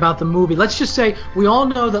something about the movie. Let's just say we all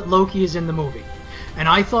know that Loki is in the movie. And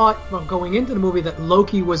I thought, well, going into the movie, that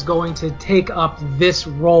Loki was going to take up this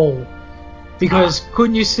role. Because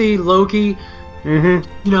couldn't you see Loki,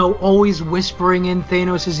 always whispering in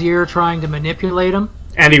Thanos' ear, trying to manipulate him?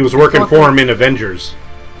 And he was working for him in Avengers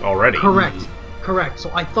already. Correct. So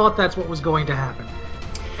I thought that's what was going to happen.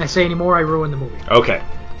 If I say any more, I ruin the movie. Okay.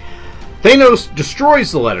 Thanos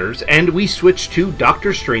destroys the letters, and we switch to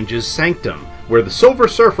Doctor Strange's sanctum, where the Silver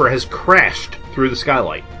Surfer has crashed through the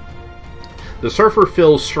skylight. The Surfer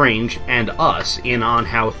fills Strange and us in on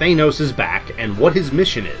how Thanos is back and what his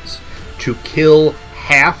mission is: to kill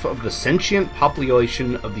half of the sentient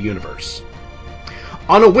population of the universe.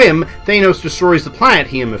 On a whim, Thanos destroys the planet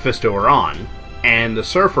he and Mephisto are on, and the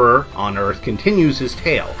Surfer on Earth continues his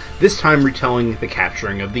tale, this time retelling the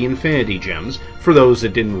capturing of the Infinity Gems for those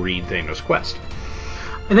that didn't read Thanos' Quest.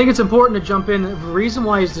 I think it's important to jump in. The reason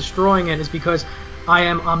why he's destroying it is because I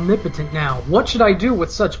am omnipotent now. What should I do with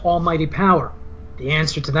such almighty power? The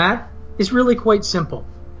answer to that is really quite simple.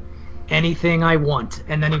 Anything I want.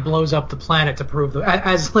 And then he blows up the planet to prove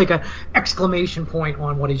as like a exclamation point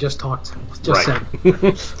on what he just said.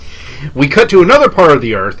 We cut to another part of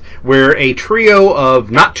the Earth where a trio of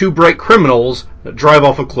not too bright criminals drive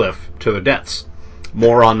off a cliff to their deaths.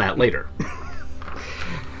 More on that later.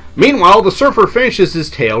 Meanwhile, the Surfer finishes his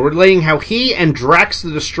tale relaying how he and Drax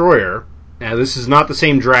the Destroyer, now this is not the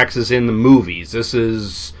same Drax as in the movies, this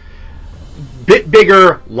is bit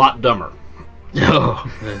bigger, lot dumber. Oh,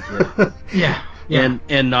 Yeah.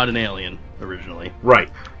 And not an alien originally. Right.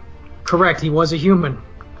 Correct, he was a human.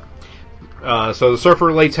 So the Surfer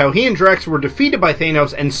relates how he and Drax were defeated by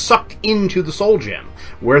Thanos and sucked into the Soul Gem,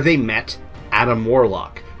 where they met Adam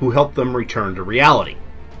Warlock, who helped them return to reality.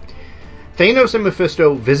 Thanos and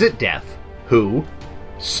Mephisto visit Death, who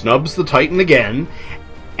snubs the Titan again,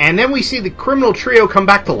 and then we see the criminal trio come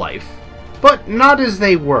back to life, but not as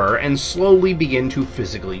they were, and slowly begin to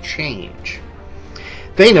physically change.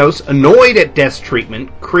 Thanos, annoyed at Death's treatment,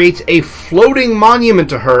 creates a floating monument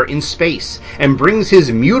to her in space and brings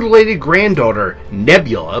his mutilated granddaughter,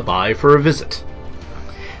 Nebula, by for a visit.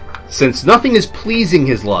 Since nothing is pleasing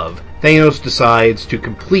his love, Thanos decides to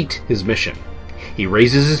complete his mission. He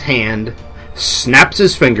raises his hand, snaps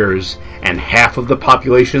his fingers, and half of the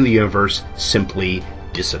population of the universe simply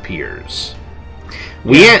disappears.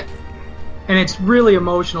 And it's really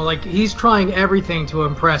emotional. Like, he's trying everything to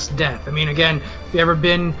impress Death. I mean, again, if you ever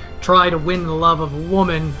try to win the love of a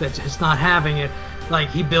woman that's just not having it, like,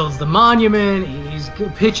 he builds the monument, he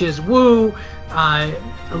pitches woo, a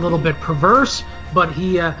little bit perverse, but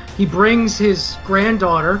he brings his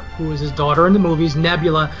granddaughter, who was his daughter in the movies,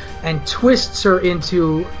 Nebula, and twists her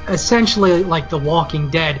into essentially like The Walking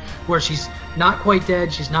Dead, where she's not quite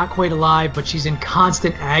dead, she's not quite alive, but she's in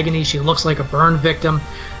constant agony. She looks like a burn victim.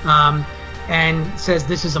 And says,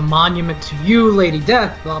 "This is a monument to you, Lady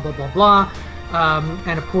Death," blah, blah, blah, blah.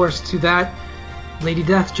 And of course, to that, Lady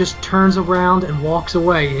Death just turns around and walks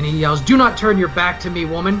away, and he yells, "Do not turn your back to me,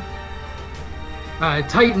 woman.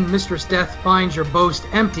 Titan, Mistress Death, finds your boast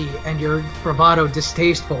empty and your bravado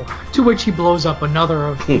distasteful," to which he blows up another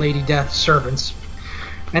of Lady Death's servants.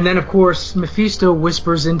 And then, of course, Mephisto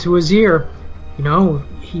whispers into his ear, "You know,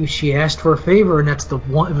 she asked for a favor, and that's the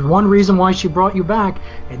one reason why she brought you back,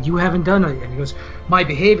 and you haven't done it." And he goes, "My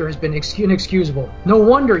behavior has been inexcusable. No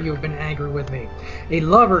wonder you have been angry with me. A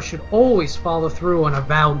lover should always follow through on a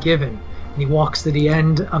vow given." And he walks to the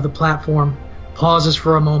end of the platform, pauses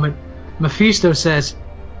for a moment. Mephisto says,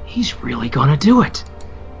 "He's really gonna do it."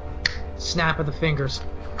 Snap of the fingers.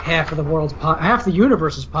 Half the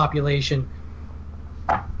universe's population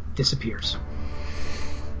disappears.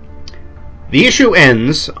 The issue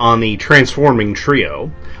ends on the transforming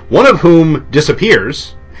trio, one of whom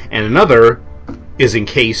disappears, and another is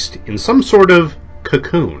encased in some sort of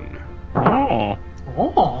cocoon. Oh.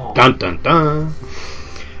 Dun dun dun.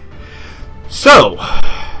 So,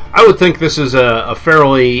 I would think this is a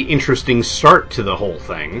fairly interesting start to the whole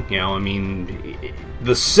thing. You know, I mean,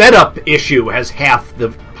 the setup issue has half the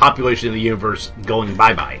population of the universe going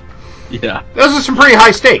bye-bye. Yeah. Those are some pretty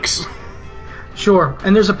high stakes. Sure,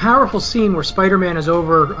 and there's a powerful scene where Spider-Man is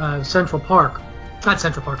over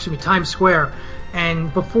Times Square,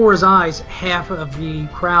 and before his eyes, half of the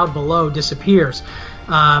crowd below disappears.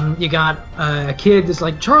 You got a kid that's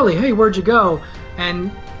like, "Charlie, hey, where'd you go?" And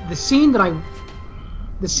the scene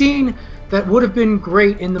that would have been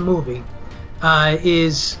great in the movie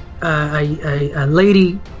is a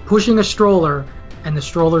lady pushing a stroller, and the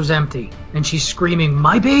stroller's empty, and she's screaming,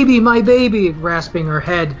 my baby," rasping her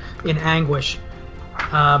head in anguish.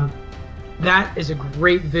 That is a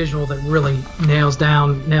great visual that really nails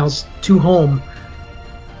to home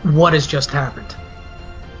what has just happened.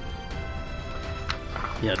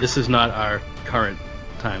 Yeah, this is not our current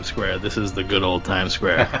Times Square. This is the good old Times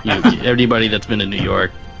Square. Anybody that's been in New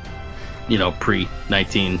York,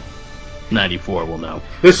 pre-1994 will know.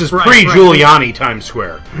 This is pre-Giuliani Times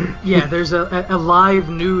Square. Yeah, there's a live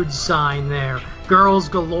nude sign there. Girls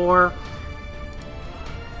galore.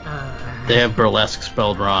 They have burlesque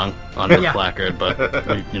spelled wrong on the placard, but,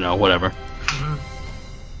 whatever. Mm-hmm.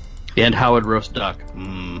 And Howard roast duck.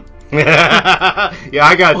 Yeah,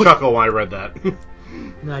 I got a chuckle when I read that.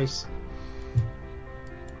 Nice.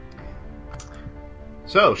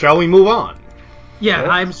 So, shall we move on? Yeah,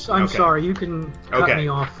 I'm Okay. sorry. You can cut me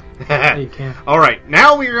off. No, you can't. All right,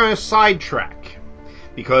 now we're going to sidetrack,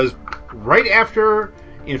 because right after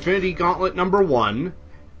Infinity Gauntlet number 1,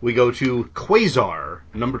 we go to Quasar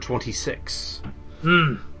number 26.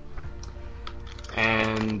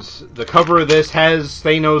 And the cover of this has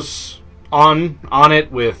Thanos on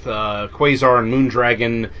it with Quasar and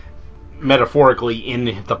Moondragon metaphorically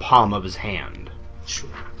in the palm of his hand. Sure.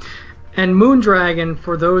 And Moondragon,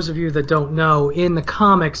 for those of you that don't know, in the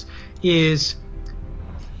comics is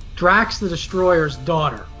Drax the Destroyer's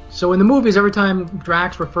daughter. So in the movies, every time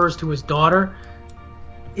Drax refers to his daughter,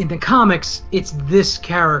 in the comics, it's this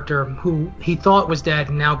character who he thought was dead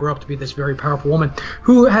and now grew up to be this very powerful woman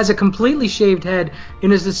who has a completely shaved head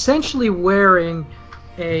and is essentially wearing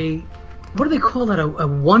a, what do they call that, a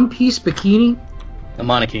one-piece bikini? A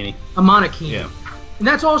monokini. A monokini. Yeah. And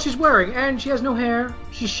that's all she's wearing, and she has no hair.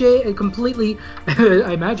 She's completely,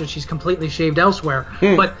 I imagine she's completely shaved elsewhere,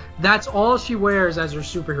 but that's all she wears as her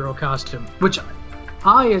superhero costume, which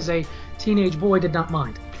I, as a teenage boy, did not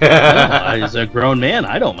mind. No, as a grown man,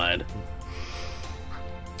 I don't mind.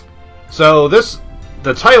 So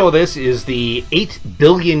the title of this is the 8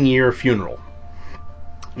 Billion Year Funeral.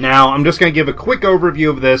 Now, I'm just going to give a quick overview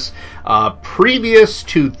of this. Previous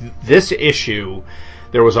to this issue,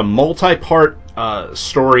 there was a multi-part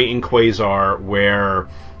story in Quasar where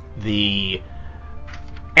the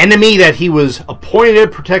enemy that he was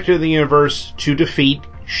appointed protector of the universe to defeat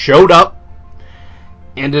showed up,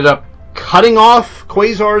 ended up cutting off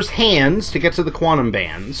Quasar's hands to get to the quantum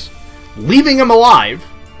bands, leaving him alive,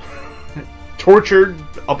 tortured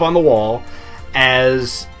up on the wall,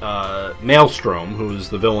 as Maelstrom, who is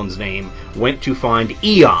the villain's name, went to find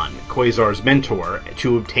Eon, Quasar's mentor,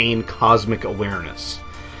 to obtain cosmic awareness.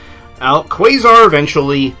 Now, Quasar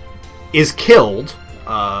eventually is killed.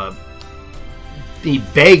 He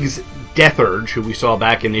begs Death Urge, who we saw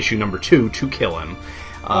back in issue number 2, to kill him.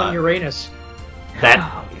 On Uranus.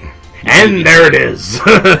 And there it is.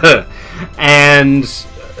 And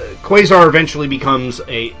Quasar eventually becomes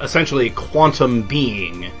essentially a quantum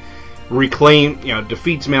being,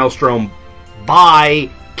 defeats Maelstrom by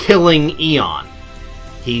killing Eon.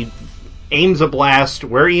 He aims a blast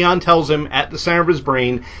where Eon tells him at the center of his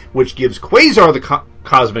brain, which gives Quasar the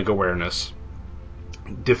cosmic awareness,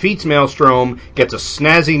 defeats Maelstrom, gets a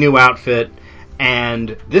snazzy new outfit,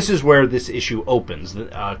 and this is where this issue opens.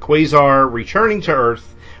 Quasar returning to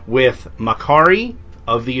Earth with Makari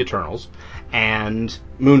of the Eternals and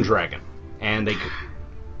Moondragon. And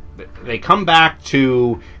they come back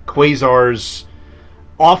to Quasar's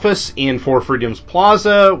office in Four Freedoms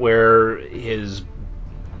Plaza, where his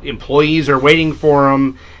employees are waiting for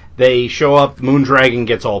him. They show up. Moondragon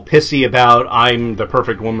gets all pissy about, I'm the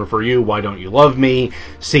perfect woman for you, why don't you love me?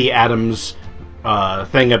 See Adam's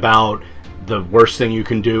thing about the worst thing you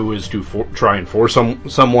can do is to try and force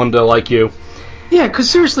someone to like you. Yeah, because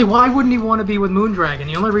seriously, why wouldn't he want to be with Moondragon?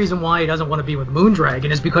 The only reason why he doesn't want to be with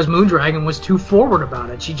Moondragon is because Moondragon was too forward about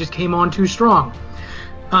it. She just came on too strong.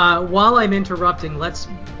 While I'm interrupting, let's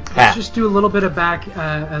just do a little bit of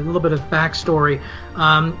backstory.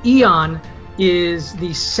 Eon is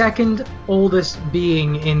the second oldest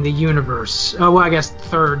being in the universe. Well, I guess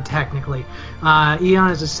third technically.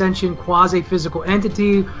 Eon is a sentient quasi-physical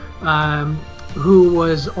entity who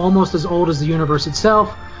was almost as old as the universe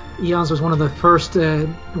itself. Eons was one of the first,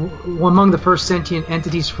 among the first sentient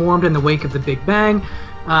entities formed in the wake of the Big Bang.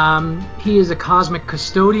 He is a cosmic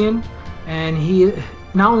custodian, and he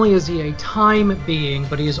not only is he a time being,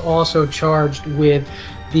 but he is also charged with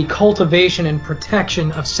the cultivation and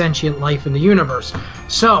protection of sentient life in the universe.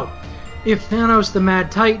 So, if Thanos the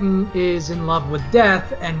Mad Titan is in love with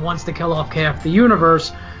death and wants to kill off half the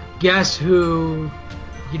universe, guess who,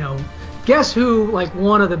 like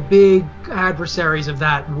one of the big adversaries of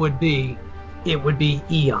that would be? It would be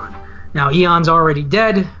Eon. Now, Eon's already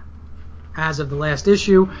dead as of the last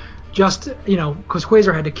issue. Just, because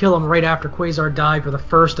Quasar had to kill him right after Quasar died for the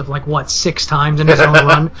first of, 6 times in his own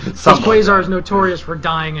run. Because Quasar is notorious for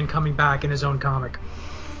dying and coming back in his own comic.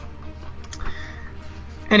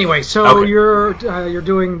 Anyway, so okay. You're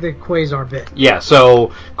doing the Quasar bit. Yeah,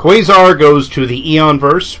 so Quasar goes to the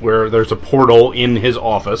Eonverse, where there's a portal in his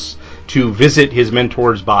office, to visit his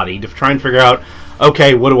mentor's body, to try and figure out,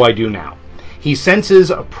 okay, what do I do now? He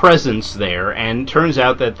senses a presence there, and turns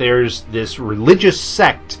out that there's this religious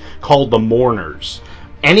sect called the Mourners.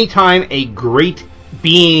 Anytime a great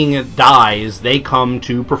being dies, they come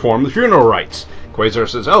to perform the funeral rites. Quasar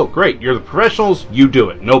says, oh, great, you're the professionals, you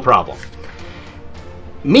do it, no problem.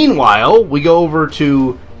 Meanwhile, we go over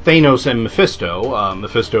to Thanos and Mephisto.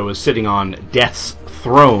 Mephisto is sitting on Death's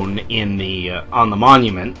throne on the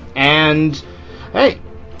monument, and hey,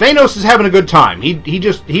 Thanos is having a good time.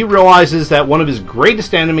 He realizes that one of his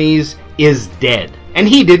greatest enemies is dead, and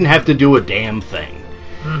he didn't have to do a damn thing.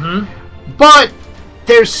 Mm-hmm. But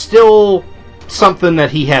there's still something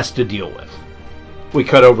that he has to deal with. We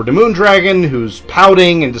cut over to Moondragon, who's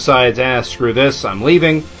pouting and decides, screw this, I'm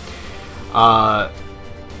leaving.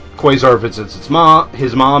 Quasar visits his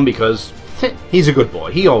mom, because he's a good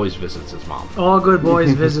boy. He always visits his mom. All good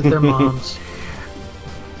boys visit their moms.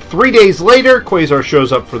 3 days later, Quasar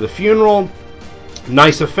shows up for the funeral.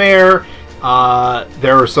 Nice affair.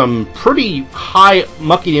 There are some pretty high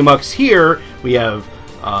muckety-mucks here. We have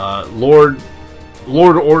Lord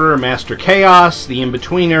Order, Master Chaos, the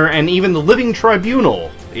In-Betweener, and even the Living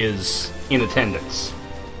Tribunal is in attendance.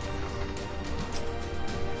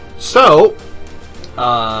 So,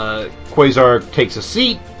 Quasar takes a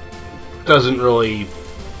seat, doesn't really,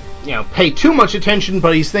 pay too much attention,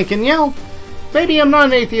 but he's thinking, maybe I'm not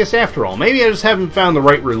an atheist after all. Maybe I just haven't found the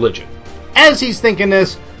right religion. As he's thinking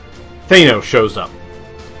this, Thanos shows up.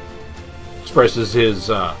 Expresses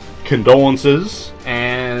his condolences,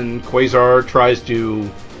 and Quasar tries to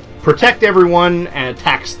protect everyone and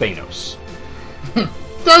attacks Thanos.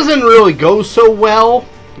 Doesn't really go so well,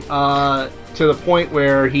 to the point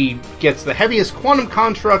where he gets the heaviest quantum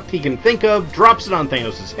construct he can think of, drops it on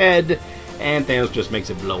Thanos' head, and Thanos just makes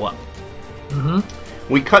it blow up.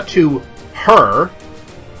 Mm-hmm. We cut to her,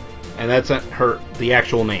 and that's the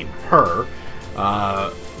actual name, her,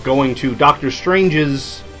 going to Doctor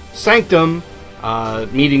Strange's sanctum,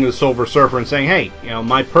 meeting the Silver Surfer and saying, hey,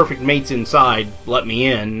 my perfect mate's inside, let me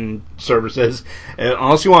in. And Surfer says,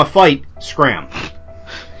 unless you want to fight, scram.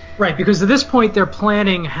 Right, because at this point they're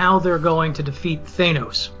planning how they're going to defeat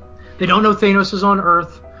Thanos. They don't know Thanos is on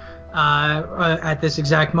Earth at this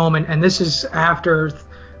exact moment, and this is after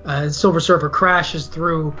Silver Surfer crashes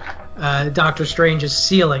through Doctor Strange's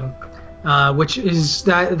ceiling, which is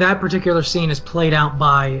that particular scene is played out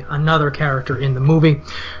by another character in the movie.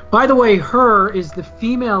 By the way, her is the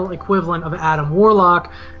female equivalent of Adam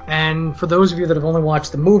Warlock, and for those of you that have only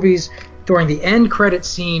watched the movies, during the end credit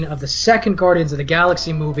scene of the second Guardians of the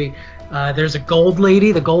Galaxy movie, there's a gold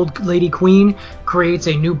lady. The gold lady queen creates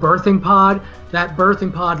a new birthing pod. That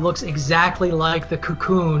birthing pod looks exactly like the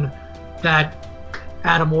cocoon that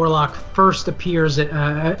Adam Warlock first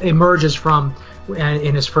emerges from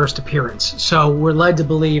in his first appearance. So we're led to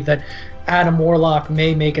believe that Adam Warlock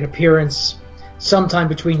may make an appearance sometime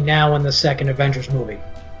between now and the second Avengers movie.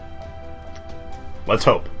 Let's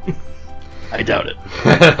hope. I doubt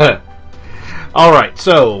it. Alright,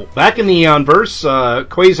 so back in the Eonverse,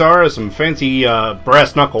 Quasar has some fancy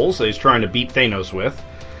brass knuckles that he's trying to beat Thanos with.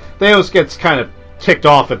 Thanos gets kind of ticked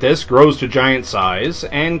off at this, grows to giant size,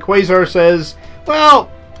 and Quasar says, well,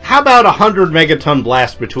 how about 100 megaton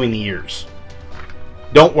blast between the ears?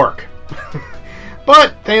 Don't work.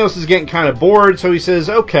 But Thanos is getting kind of bored, so he says,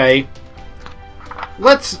 okay,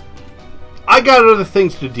 I got other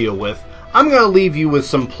things to deal with. I'm going to leave you with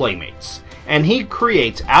some playmates. And he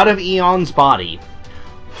creates, out of Eon's body,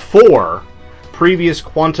 4 previous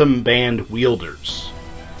quantum band wielders.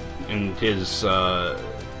 And his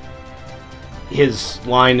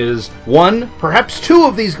line is, 1, perhaps 2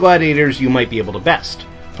 of these gladiators you might be able to best.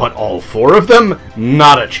 But all 4 of them?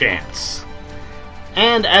 Not a chance.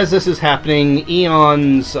 And as this is happening,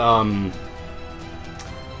 Eon's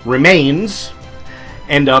remains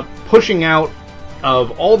end up pushing out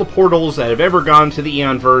of all the portals that have ever gone to the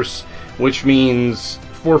Eonverse, which means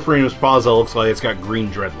For Freedom's Plaza looks like it's got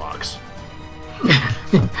green dreadlocks.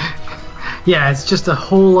 Yeah, it's just a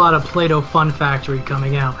whole lot of Play-Doh Fun Factory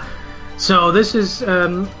coming out. So this is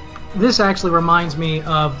this actually reminds me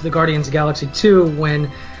of the Guardians of the Galaxy 2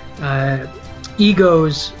 when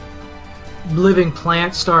Ego's living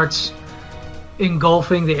plant starts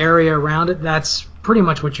engulfing the area around it. That's pretty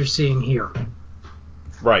much what you're seeing here.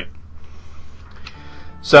 Right.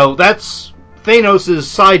 So that's Thanos'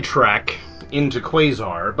 sidetrack into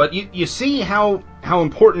Quasar, but you see how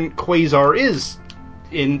important Quasar is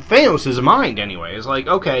in Thanos' mind anyway. It's like,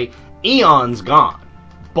 okay, Eon's gone,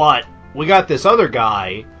 but we got this other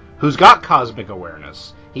guy who's got cosmic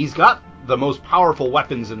awareness. He's got the most powerful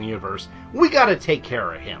weapons in the universe. We got to take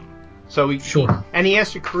care of him. So he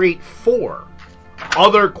has to create 4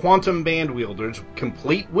 other quantum band wielders,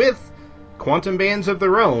 complete with quantum bands of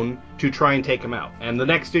their own, to try and take him out. And the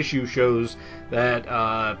next issue shows that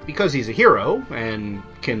because he's a hero and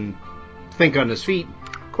can think on his feet,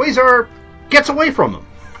 Quasar gets away from him.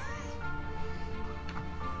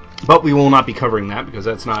 But we will not be covering that because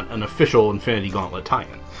that's not an official Infinity Gauntlet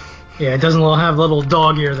tie-in. Yeah, it doesn't have a little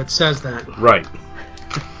dog ear that says that. Right.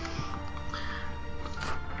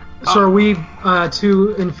 So are we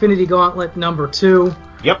to Infinity Gauntlet number 2?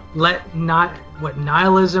 Yep. Let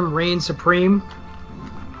nihilism reign supreme?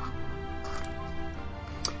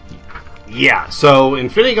 Yeah, so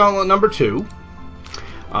Infinity Gauntlet number 2.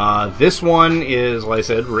 This one is, like I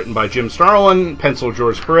said, written by Jim Starlin, pencil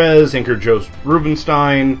George Perez, inker Joe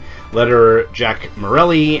Rubenstein, letter Jack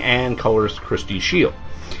Morelli, and colors Christy Shield.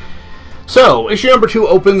 So, issue number 2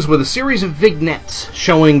 opens with a series of vignettes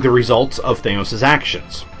showing the results of Thanos'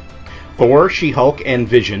 actions. Thor, She-Hulk, and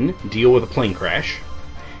Vision deal with a plane crash.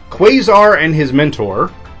 Quasar and his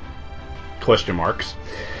mentor, question marks,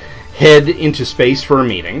 head into space for a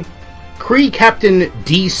meeting. Kree Captain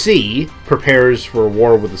DC prepares for a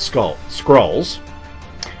war with the Skrulls.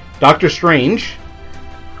 Doctor Strange,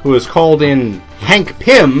 who has called in Hank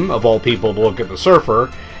Pym, of all people, to look at the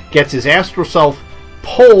Surfer, gets his astral self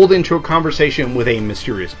pulled into a conversation with a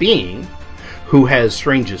mysterious being, who has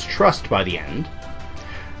Strange's trust by the end.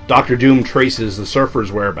 Dr. Doom traces the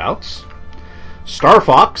Surfer's whereabouts. Star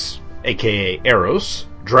Fox, aka Eros,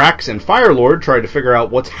 Drax, and Firelord try to figure out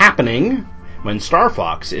what's happening when Star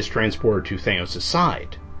Fox is transported to Thanos'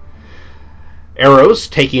 side. Eros,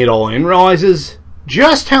 taking it all in, realizes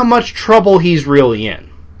just how much trouble he's really in.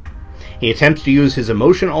 He attempts to use his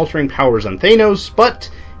emotion-altering powers on Thanos, but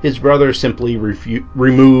his brother simply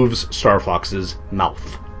removes Star Fox's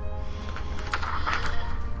mouth.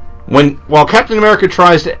 While Captain America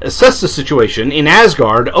tries to assess the situation, in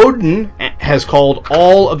Asgard, Odin has called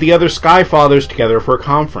all of the other Sky Fathers together for a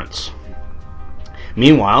conference.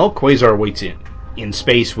 Meanwhile, Quasar waits in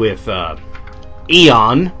space with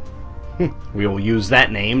Eon. We will use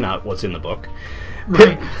that name, not what's in the book.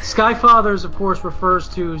 Right. Sky Fathers, of course, refers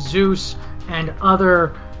to Zeus and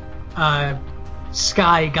other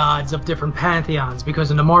sky gods of different pantheons,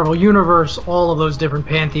 because in the Marvel Universe, all of those different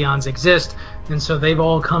pantheons exist, and so they've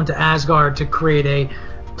all come to Asgard to create a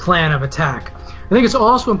plan of attack. I think it's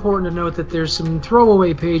also important to note that there's some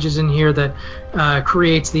throwaway pages in here that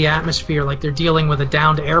creates the atmosphere, like they're dealing with a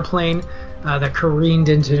downed airplane that careened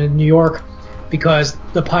into New York because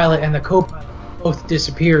the pilot and the co-pilot both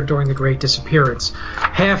disappeared during the Great Disappearance.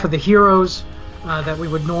 Half of the heroes that we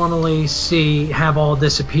would normally see have all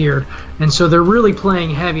disappeared, and so they're really playing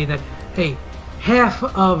heavy that, hey, half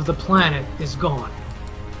of the planet is gone.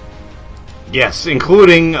 Yes,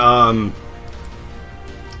 including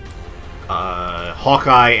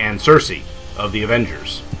Hawkeye and Cersei of the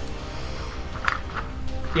Avengers.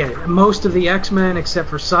 Yeah, most of the X-Men except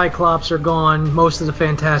for Cyclops are gone. Most of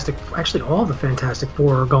the actually all the Fantastic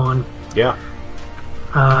Four are gone. Yeah.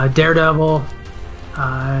 Daredevil,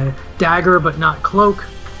 Dagger but not Cloak,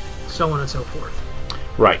 so on and so forth.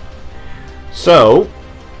 Right. So,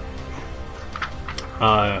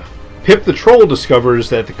 Pip the Troll discovers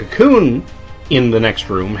that the cocoon in the next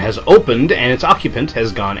room has opened and its occupant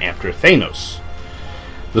has gone after Thanos.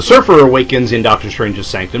 The Surfer awakens in Doctor Strange's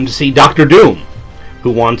sanctum to see Dr. Doom,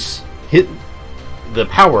 who wants the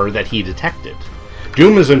power that he detected.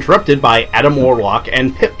 Doom is interrupted by Adam Warlock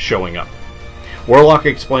and Pip showing up. Warlock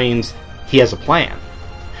explains he has a plan,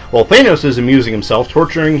 while Thanos is amusing himself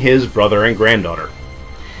torturing his brother and granddaughter.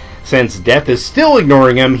 Since Death is still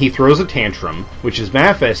ignoring him, he throws a tantrum, which is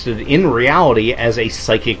manifested in reality as a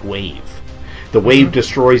psychic wave. The wave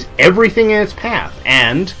destroys everything in its path,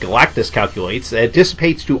 and Galactus calculates that it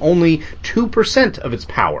dissipates to only 2% of its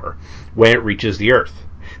power when it reaches the Earth.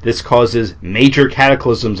 This causes major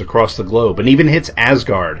cataclysms across the globe, and even hits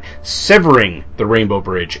Asgard, severing the Rainbow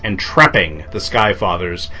Bridge and trapping the Sky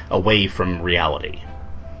Fathers away from reality.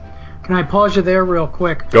 Can I pause you there real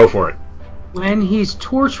quick? Go for it. When he's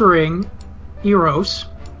torturing Eros,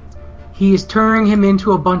 he is turning him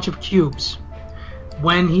into a bunch of cubes.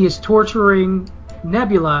 When he is torturing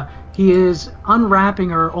Nebula, he is unwrapping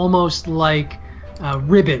her almost like a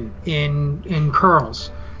ribbon in curls.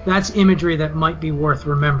 That's imagery that might be worth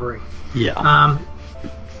remembering. Yeah.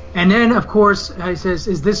 And then, of course, he says,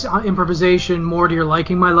 "Is this improvisation more to your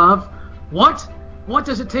liking, my love? What? What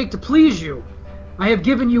does it take to please you? I have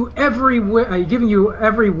given you every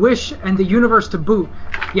wish and the universe to boot,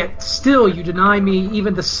 yet still you deny me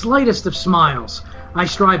even the slightest of smiles. I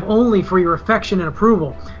strive only for your affection and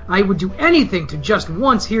approval. I would do anything to just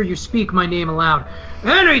once hear you speak my name aloud.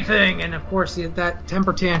 Anything!" And of course, that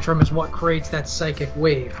temper tantrum is what creates that psychic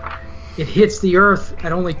wave. It hits the Earth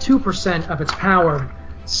at only 2% of its power,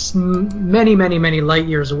 many, many, many light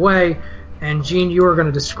years away. And Gene, you are going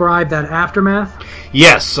to describe that aftermath?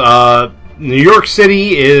 Yes, New York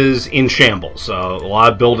City is in shambles. A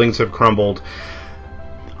lot of buildings have crumbled.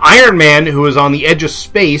 Iron Man, who is on the edge of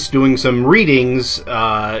space doing some readings,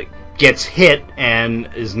 gets hit and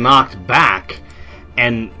is knocked back.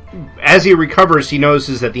 And as he recovers, he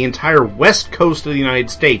notices that the entire west coast of the United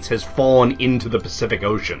States has fallen into the Pacific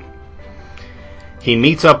Ocean. He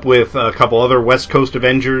meets up with a couple other West Coast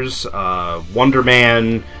Avengers, Wonder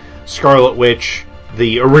Man, Scarlet Witch,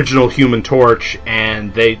 the original Human Torch,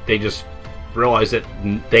 and they just realized that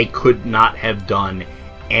they could not have done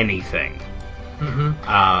anything.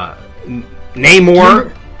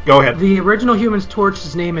 Namor, go ahead. The original Human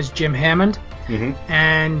Torch's name is Jim Hammond,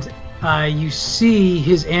 and you see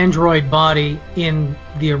his android body in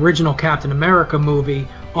the original Captain America movie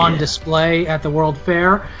on display at the World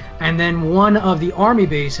Fair, and then one of the army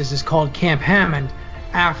bases is called Camp Hammond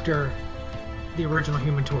after the original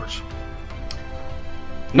Human Torch.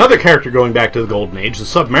 Another character going back to the Golden Age, the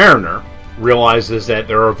Submariner, realizes that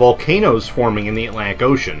there are volcanoes forming in the Atlantic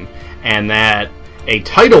Ocean, and that a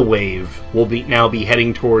tidal wave will now be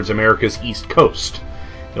heading towards America's east coast.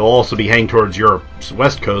 It'll also be heading towards Europe's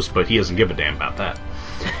west coast, but he doesn't give a damn about that.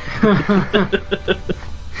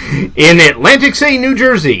 In Atlantic City, New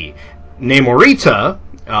Jersey, Namorita,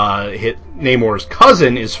 Namor's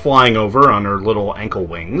cousin, is flying over on her little ankle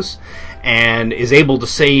wings and is able to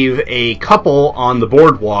save a couple on the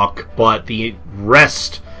boardwalk, but the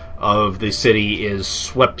rest of the city is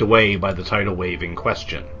swept away by the tidal wave in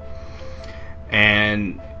question.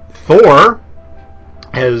 And Thor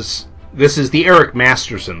this is the Eric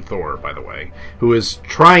Masterson Thor, by the way, who is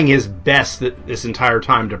trying his best this entire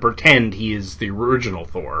time to pretend he is the original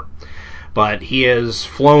Thor. But he has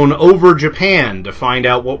flown over Japan to find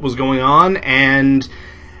out what was going on, and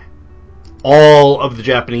all of the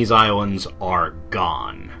Japanese islands are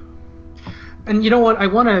gone. And you know what? I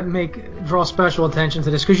want to draw special attention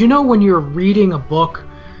to this, because you know when you're reading a book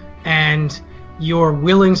and your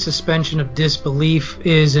willing suspension of disbelief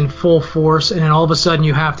is in full force, and then all of a sudden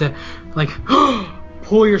you have to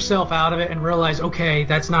pull yourself out of it and realize, okay,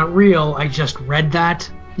 that's not real. I just read that.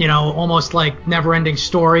 Almost like Never-Ending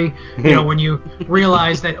Story. When you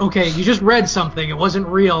realize that, okay, you just read something, it wasn't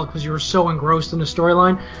real because you were so engrossed in the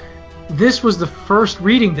storyline. This was the first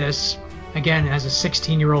reading this, again, as a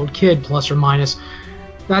 16-year-old kid, plus or minus.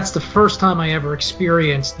 That's the first time I ever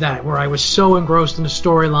experienced that, where I was so engrossed in the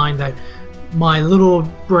storyline that my little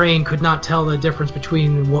brain could not tell the difference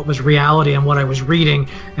between what was reality and what I was reading,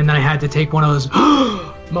 and then I had to take one of those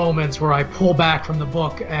moments where I pull back from the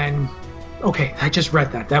book and, okay, I just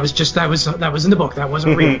read that. That was in the book. That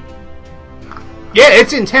wasn't real. Yeah,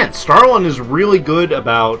 it's intense. Starlin is really good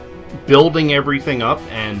about building everything up,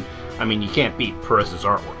 and I mean, you can't beat Perez's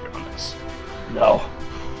artwork on this. No.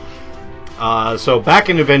 So back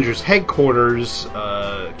in Avengers headquarters,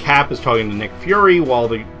 Cap is talking to Nick Fury while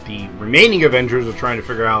the remaining Avengers are trying to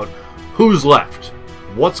figure out who's left,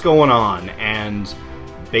 what's going on, and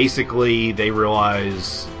basically they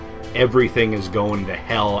realize everything is going to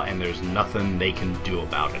hell and there's nothing they can do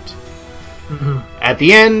about it. At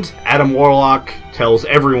the end, Adam Warlock tells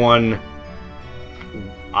everyone,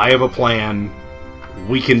 I have a plan,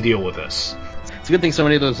 we can deal with this. It's a good thing so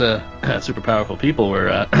many of those super powerful people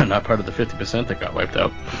were not part of the 50% that got wiped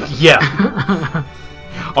out. Yeah.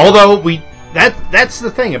 Although that's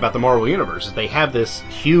the thing about the Marvel Universe, is they have this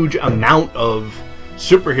huge amount of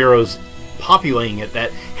superheroes populating it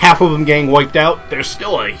that half of them getting wiped out, there's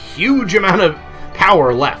still a huge amount of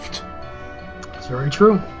power left. It's very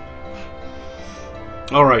true.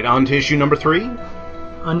 All right, on to issue number 3.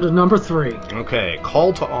 On to number 3. Okay,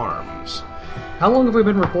 Call to Arms. How long have we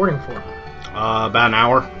been recording for? About an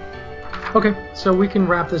hour. Okay, so we can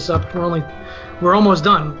wrap this up. We're almost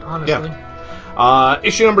done, honestly. Yeah.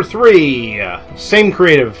 Issue number 3. Same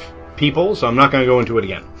creative people, so I'm not going to go into it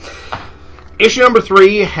again. Issue number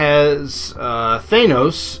 3 has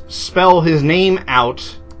Thanos spell his name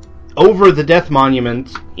out over the Death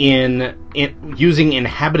Monument in using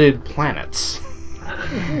inhabited planets.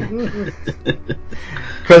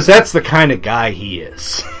 Because that's the kind of guy he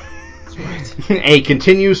is. That's right. And he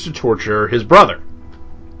continues to torture his brother.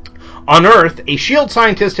 On Earth, a S.H.I.E.L.D.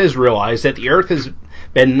 scientist has realized that the Earth has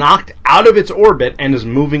been knocked out of its orbit and is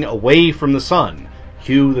moving away from the sun.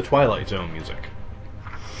 Cue the Twilight Zone music.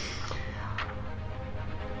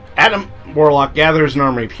 Adam Warlock gathers an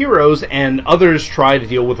army of heroes, and others try to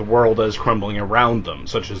deal with the world that is crumbling around them,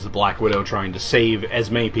 such as the Black Widow trying to save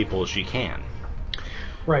as many people as she can.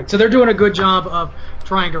 Right, so they're doing a good job of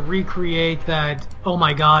trying to recreate that oh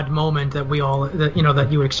my god moment that that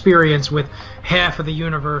you experience with half of the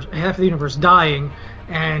universe dying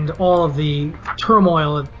and all of the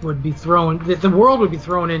turmoil that the world would be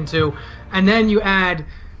thrown into, and then you add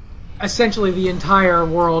essentially the entire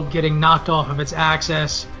world getting knocked off of its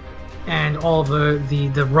axis and all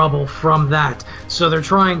the rubble from that. So they're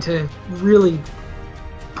trying to really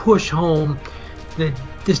push home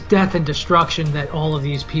this death and destruction that all of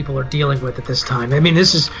these people are dealing with at this time. I mean,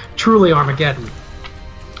 this is truly Armageddon.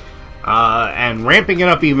 And ramping it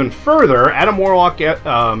up even further, Adam Warlock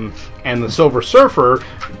and the Silver Surfer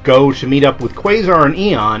go to meet up with Quasar and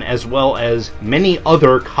Eon, as well as many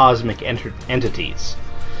other cosmic entities.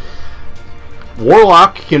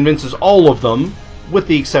 Warlock convinces all of them, with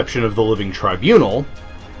the exception of the Living Tribunal,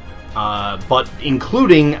 but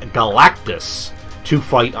including Galactus, to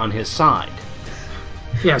fight on his side.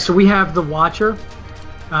 Yeah, so we have the Watcher,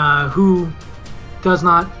 who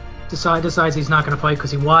decides he's not going to fight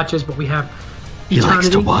because he watches, but we have Eternity. He likes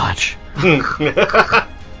to watch.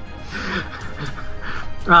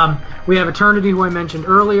 We have Eternity, who I mentioned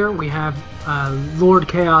earlier. We have Lord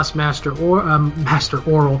Chaos, Master Order,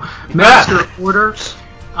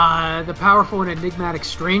 the powerful and enigmatic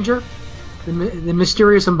Stranger, the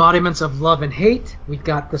mysterious embodiments of love and hate. We've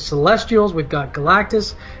got the Celestials, we've got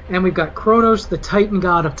Galactus, and we've got Kronos, the Titan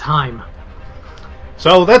god of time.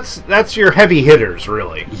 So that's your heavy hitters,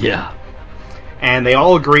 really. Yeah. And they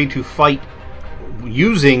all agree to fight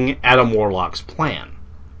using Adam Warlock's plan.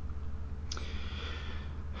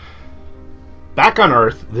 Back on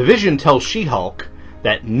Earth, the Vision tells She-Hulk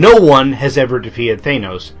that no one has ever defeated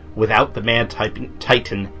Thanos without the Mad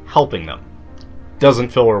Titan helping them. Doesn't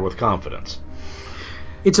fill her with confidence.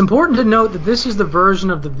 It's important to note that this is the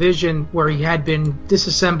version of the Vision where he had been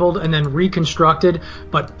disassembled and then reconstructed,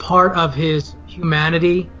 but part of his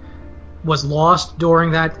humanity was lost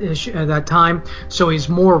during that time. So he's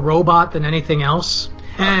more robot than anything else.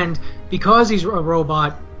 And because he's a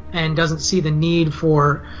robot and doesn't see the need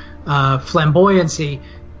for flamboyancy,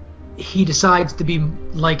 he decides to be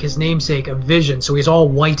like his namesake, a Vision. So he's all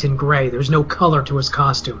white and gray. There's no color to his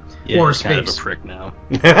costume or his kind face. of a prick now.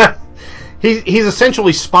 He's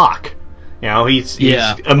essentially Spock. You know, he's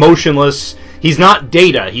emotionless. He's not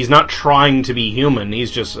Data. He's not trying to be human. He's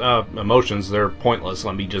just emotions. They're pointless.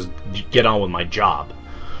 Let me just get on with my job.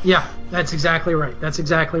 Yeah, that's exactly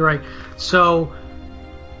right. So,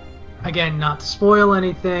 again, not to spoil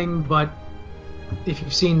anything, but if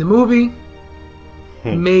you've seen the movie,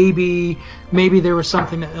 maybe there was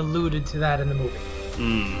something that alluded to that in the movie.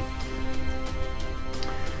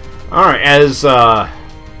 All right, as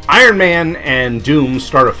Iron Man and Doom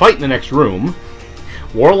start a fight in the next room,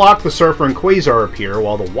 Warlock, the Surfer, and Quasar appear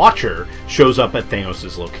while the Watcher shows up at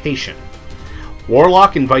Thanos' location.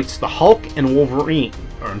 Warlock invites the Hulk and Wolverine,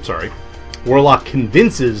 Warlock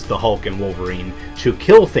convinces the Hulk and Wolverine to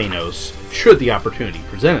kill Thanos should the opportunity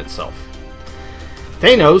present itself.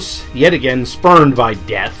 Thanos, yet again spurned by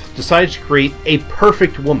death, decides to create a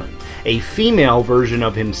perfect woman, a female version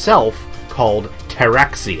of himself called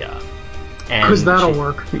Taraxia. Because that'll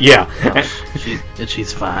work. Yeah.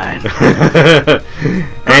 She's fine. Her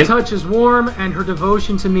touch is warm and her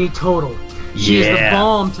devotion to me total. She is the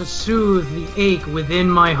balm to soothe the ache within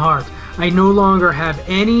my heart. I no longer have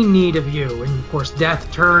any need of you. And of course,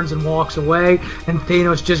 Death turns and walks away, and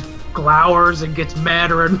Thanos just glowers and gets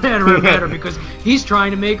madder and madder and madder because he's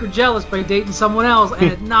trying to make her jealous by dating someone else,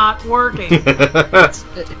 and it's not working.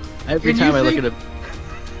 Every time I look at a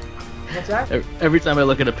What's that? Every time I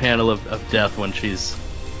look at a panel of Death when she's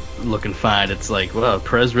looking fine, it's like, well,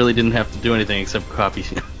 Perez really didn't have to do anything except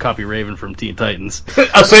copy Raven from Teen Titans.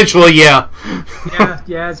 Essentially, yeah.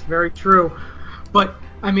 Yeah, it's very true. But,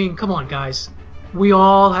 I mean, come on, guys. We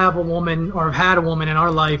all have a woman, or have had a woman in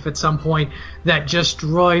our life at some point that just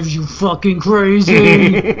drives you fucking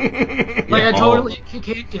crazy. I totally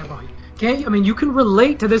can't. I mean, you can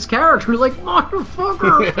relate to this character. Like,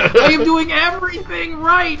 motherfucker, I am doing everything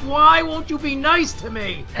right. Why won't you be nice to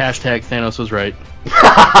me? Hashtag Thanos was right.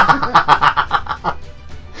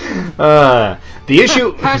 The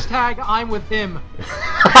issue. Hashtag I'm with him.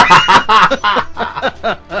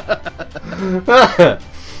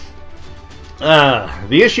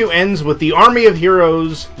 The issue ends with the army of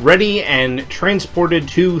heroes ready and transported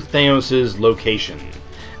to Thanos' location.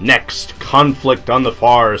 Next, conflict on the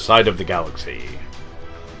far side of the galaxy.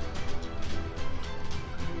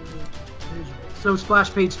 So splash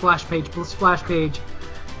page,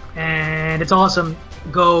 and it's awesome.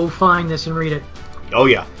 Go find this and read it. Oh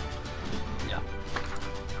yeah.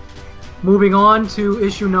 Moving on to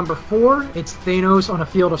issue number 4, it's Thanos on a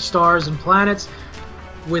field of stars and planets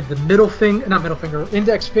with the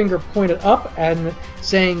index finger pointed up and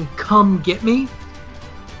saying, "Come get me."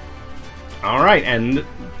 All right, and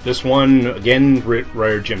this one, again,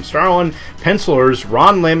 writer Jim Starlin, pencilers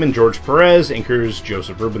Ron Lim and George Perez, inkers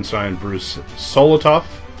Joseph Rubinstein and Bruce Solotoff,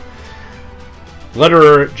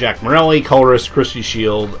 letterer Jack Morelli, colorist Christy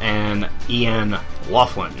Shield, and Ian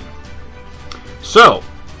Laughlin. So,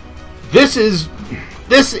 this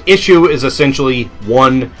issue is essentially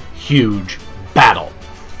one huge battle.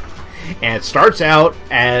 And it starts out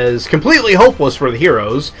as completely hopeless for the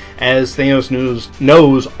heroes, as Thanos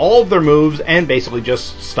knows all of their moves and basically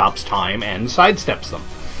just stops time and sidesteps them.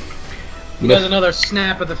 He does another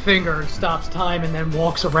snap of the finger, stops time, and then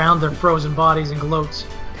walks around their frozen bodies and gloats.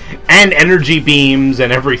 And energy beams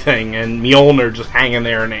and everything, and Mjolnir just hanging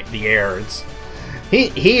there in the air.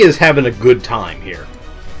 He is having a good time here.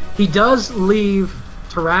 He does leave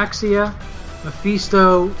Taraxia,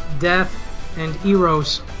 Mephisto, Death, and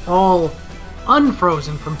Eros all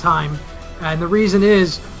unfrozen from time, and the reason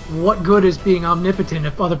is, what good is being omnipotent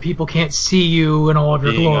if other people can't see you in all of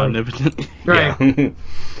your glory? Omnipotent. Right. Yeah.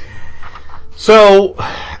 So,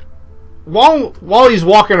 while he's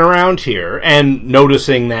walking around here and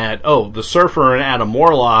noticing that, the Surfer and Adam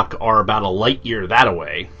Warlock are about a light year that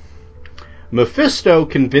away, Mephisto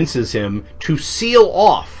convinces him to seal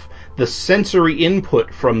off the sensory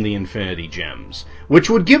input from the Infinity Gems, which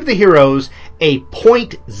would give the heroes a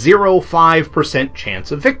 0.05%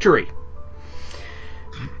 chance of victory.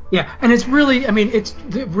 Yeah, and it's really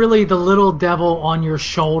the little devil on your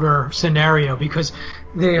shoulder scenario, because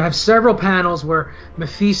they have several panels where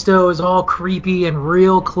Mephisto is all creepy and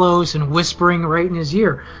real close and whispering right in his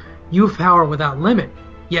ear. You have power without limit,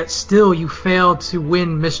 yet still you fail to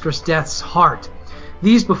win Mistress Death's heart.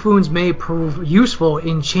 These buffoons may prove useful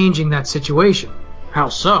in changing that situation. How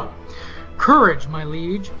so? Courage, my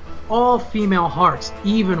liege. All female hearts,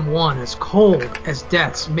 even one as cold as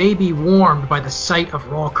Death's, may be warmed by the sight of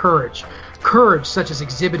raw courage. Courage such as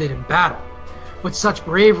exhibited in battle. But such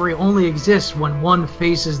bravery only exists when one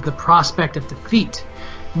faces the prospect of defeat.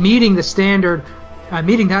 Meeting that standard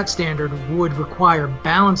would require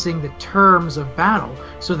balancing the terms of battle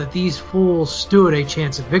so that these fools stood a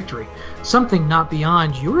chance of victory. Something not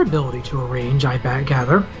beyond your ability to arrange, I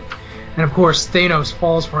gather. And of course, Thanos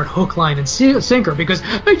falls for it hook, line, and sinker, because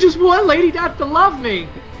I just want Lady Death to love me.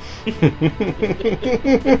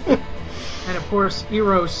 And of course,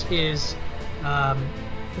 Eros is,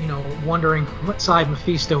 wondering what side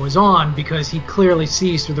Mephisto is on, because he clearly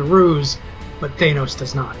sees through the ruse, but Thanos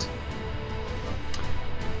does not.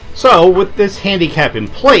 So, with this handicap in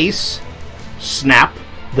place, snap,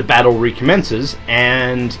 the battle recommences,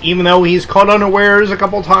 and even though he's caught unawares a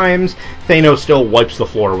couple times, Thanos still wipes the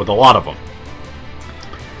floor with a lot of them.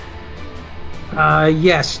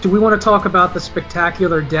 Yes. Do we want to talk about the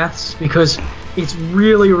spectacular deaths? Because it's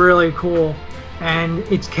really, really cool. And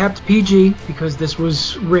it's kept PG, because this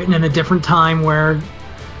was written in a different time where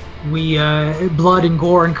blood and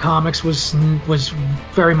gore in comics was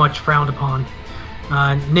very much frowned upon.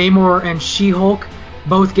 Namor and She-Hulk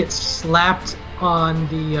both get slapped on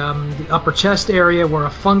the upper chest area, where a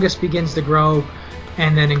fungus begins to grow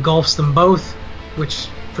and then engulfs them both, which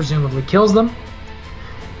presumably kills them.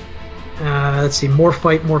 Let's see, more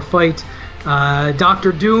fight.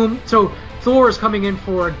 Doctor Doom. So Thor is coming in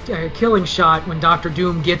for a killing shot when Doctor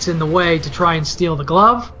Doom gets in the way to try and steal the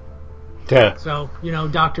glove. Yeah. So,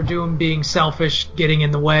 Doctor Doom being selfish, getting in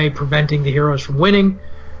the way, preventing the heroes from winning.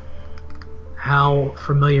 How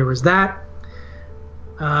familiar is that?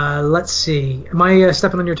 Let's see. Am I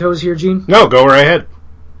stepping on your toes here, Gene? No, go right ahead.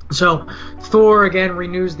 So, Thor again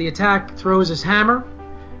renews the attack, throws his hammer.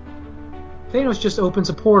 Thanos just opens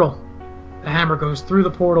a portal. The hammer goes through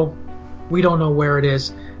the portal. We don't know where it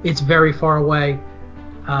is. It's very far away,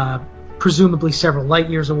 presumably several light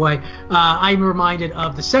years away. I'm reminded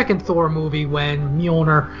of the second Thor movie when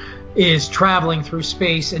Mjolnir is traveling through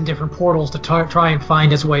space and different portals to try and find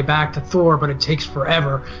his way back to Thor, but it takes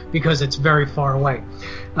forever because it's very far away.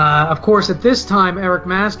 Of course, at this time, Eric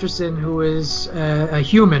Masterson, who is a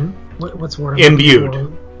human, what's the word?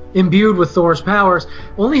 Imbued with Thor's powers,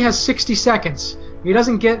 only has 60 seconds. If he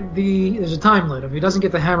doesn't get there's a time limit. If he doesn't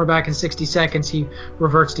get the hammer back in 60 seconds, he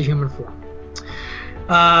reverts to human form.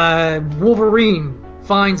 Wolverine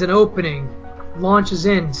finds an opening, launches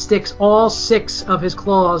in, sticks all 6 of his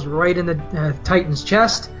claws right in the Titan's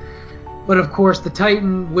chest. But of course, the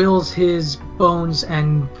Titan wills his bones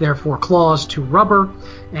and therefore claws to rubber,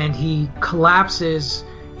 and he collapses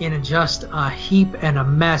in just a heap and a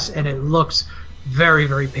mess, and it looks very,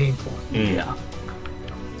 very painful. Yeah.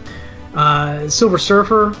 Silver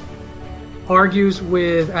Surfer argues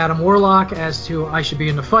with Adam Warlock as to, I should be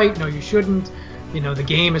in the fight. No, you shouldn't. The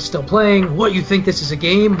game is still playing. What, you think this is a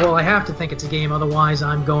game? Well, I have to think it's a game, otherwise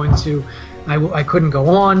I couldn't go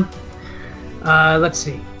on. Let's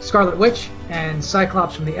see. Scarlet Witch and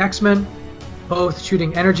Cyclops from the X-Men, both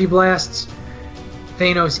shooting energy blasts.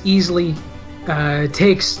 Thanos easily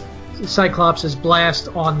takes Cyclops' blast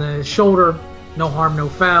on the shoulder. No harm, no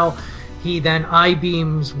foul. He then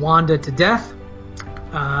I-beams Wanda to death.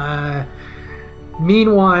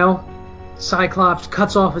 Meanwhile, Cyclops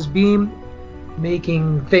cuts off his beam,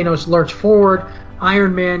 making Thanos lurch forward.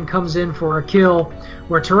 Iron Man comes in for a kill,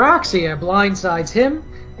 where Taraxia blindsides him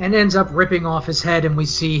and ends up ripping off his head, and we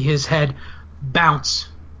see his head bounce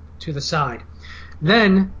to the side.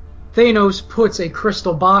 Then Thanos puts a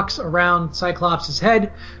crystal box around Cyclops'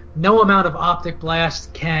 head. No amount of optic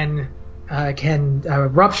blast can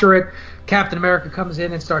rupture it. Captain America comes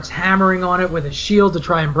in and starts hammering on it with his shield to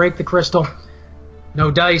try and break the crystal. No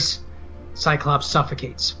dice. Cyclops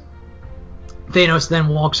suffocates. Thanos then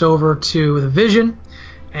walks over to the Vision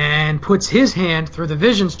and puts his hand through the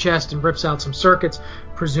Vision's chest and rips out some circuits,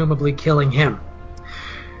 presumably killing him.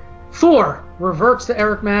 Thor reverts to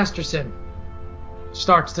Eric Masterson,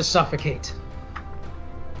 starts to suffocate.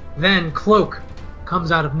 Then Cloak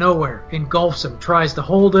comes out of nowhere, engulfs him, tries to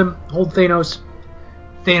hold Thanos.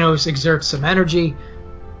 Thanos exerts some energy.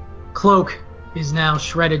 Cloak is now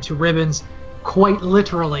shredded to ribbons, quite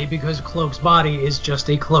literally, because Cloak's body is just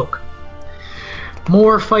a cloak.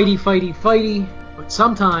 More fighty, but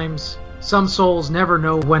sometimes some souls never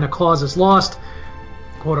know when a cause is lost.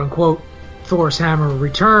 Quote unquote, Thor's hammer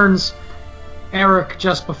returns. Eric,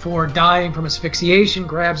 just before dying from asphyxiation,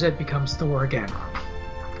 grabs it, becomes Thor again.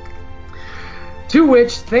 To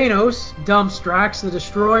which Thanos dumps Drax the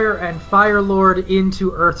Destroyer and Firelord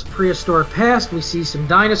into Earth's prehistoric past. We see some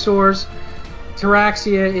dinosaurs.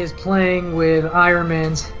 Taraxia is playing with Iron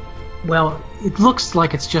Man's... Well, it looks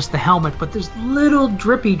like it's just the helmet, but there's little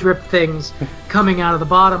drippy drip things coming out of the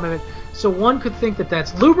bottom of it. So one could think that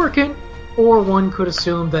that's lubricant, or one could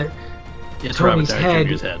assume that It's Tony's Robert Downey head...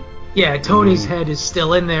 Jr.'s head. Yeah, Tony's head is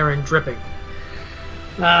still in there and dripping.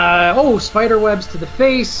 Spiderwebs to the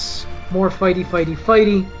face. More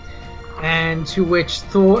fighty. And to which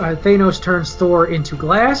Thanos turns Thor into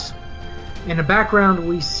glass. In the background,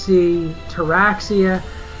 we see Taraxia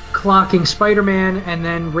clocking Spider-Man and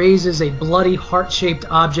then raises a bloody heart-shaped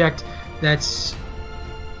object that's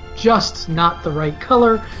just not the right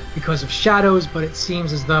color because of shadows, but it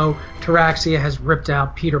seems as though Taraxia has ripped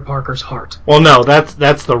out Peter Parker's heart. Well, no,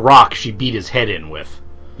 that's the rock she beat his head in with.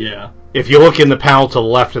 Yeah. If you look in the panel to the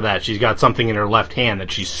left of that, she's got something in her left hand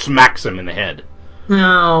that she smacks him in the head.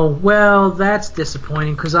 Oh, well, that's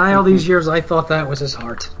disappointing, because all these years I thought that was his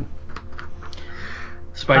heart.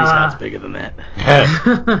 Spidey's heart's bigger than that.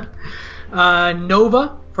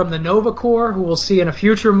 Nova, from the Nova Corps, who we'll see in a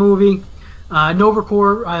future movie. Nova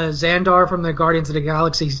Corps, Xandar from the Guardians of the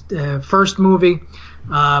Galaxy's first movie.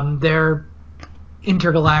 They're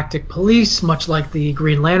intergalactic police, much like the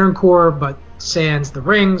Green Lantern Corps, but sans the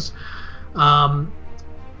rings. Comes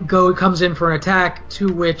in for an attack, to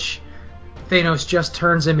which Thanos just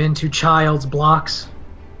turns him into child's blocks,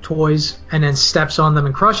 toys, and then steps on them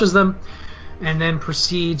and crushes them, and then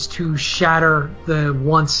proceeds to shatter the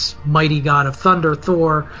once mighty god of thunder,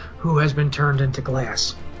 Thor, who has been turned into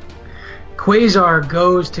glass. Quasar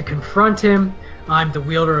goes to confront him. I'm the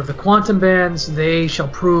wielder of the quantum bands. They shall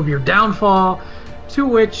prove your downfall. To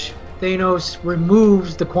which Thanos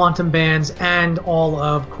removes the quantum bands and all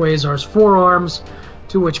of Quasar's forearms.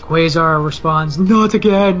 To which Quasar responds, "Not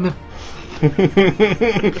again."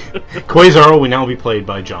 Quasar will now be played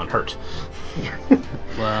by John Hurt.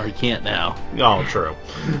 Well, he can't now. Oh, true.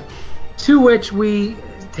 To which we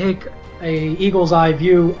take a eagle's eye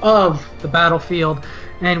view of the battlefield,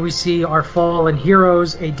 and we see our fallen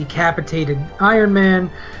heroes, a decapitated Iron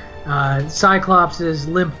Man, Cyclops'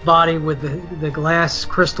 limp body with the glass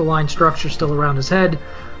crystalline structure still around his head,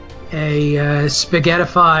 a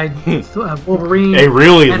spaghettified Wolverine. A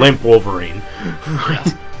really limp Wolverine.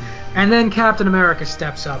 Right. And then Captain America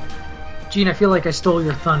steps up. Gene, I feel like I stole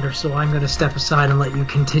your thunder, so I'm going to step aside and let you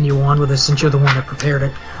continue on with this since you're the one that prepared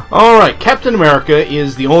it. Alright, Captain America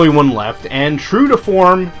is the only one left, and true to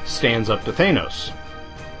form, stands up to Thanos.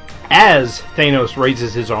 As Thanos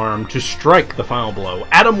raises his arm to strike the final blow,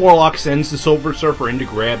 Adam Warlock sends the Silver Surfer in to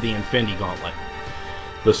grab the Infinity Gauntlet.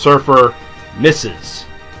 The Surfer misses.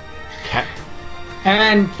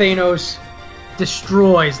 And Thanos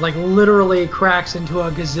destroys, like literally cracks into a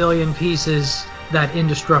gazillion pieces, that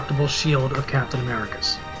indestructible shield of Captain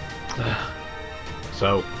America's.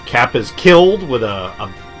 So Cap is killed with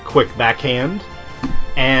a quick backhand,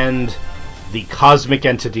 and the cosmic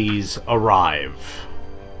entities arrive.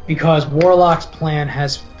 Because Warlock's plan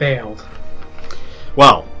has failed.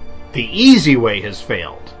 Well, the easy way has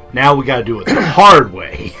failed. Now we gotta do it the hard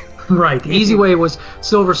way. Right, the easy way was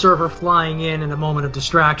Silver Surfer flying in a moment of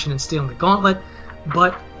distraction and stealing the gauntlet,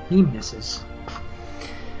 but he misses.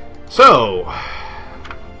 So,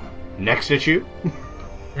 next issue?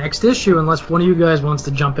 Next issue, unless one of you guys wants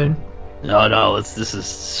to jump in. No, this is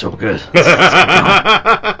so good.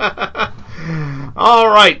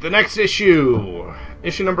 All right, the next issue.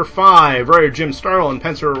 Issue number 5. Writer Jim Starlin,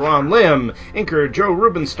 penciler Ron Lim, inker Joe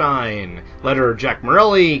Rubinstein, letterer Jack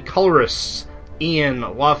Morelli, colorists Ian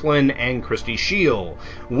Laughlin and Christy Scheel.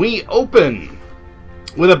 We open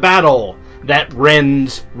with a battle that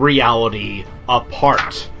rends reality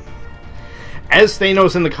apart. As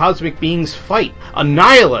Thanos and the cosmic beings fight,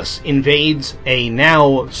 Annihilus invades a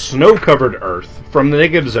now snow-covered Earth from the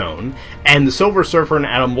Negative Zone, and the Silver Surfer and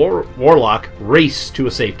Adam Warlock race to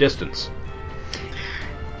a safe distance.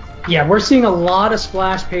 Yeah, we're seeing a lot of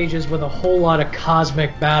splash pages with a whole lot of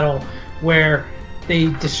cosmic battle where they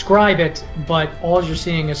describe it, but all you're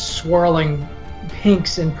seeing is swirling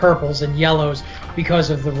pinks and purples and yellows because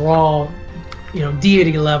of the raw,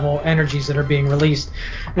 deity level energies that are being released.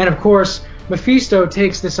 And of course, Mephisto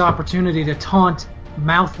takes this opportunity to taunt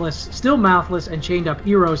still mouthless and chained up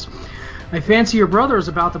Eros. I fancy your brother is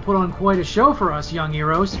about to put on quite a show for us, young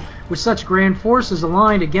Eros. With such grand forces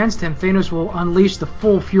aligned against him, Thanos will unleash the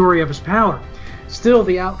full fury of his power. Still,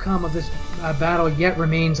 the outcome of this battle yet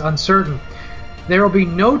remains uncertain. There will be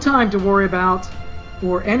no time to worry about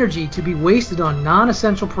or energy to be wasted on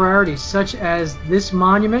non-essential priorities such as this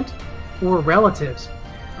monument or relatives.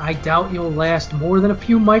 I doubt you'll last more than a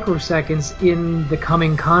few microseconds in the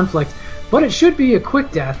coming conflict, but it should be a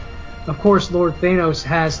quick death. Of course, Lord Thanos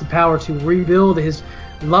has the power to rebuild his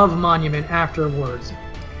love monument afterwards.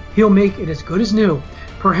 He'll make it as good as new.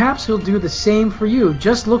 Perhaps he'll do the same for you.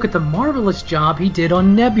 Just look at the marvelous job he did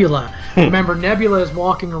on Nebula. Remember, Nebula is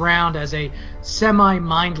walking around as a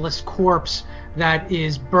semi-mindless corpse that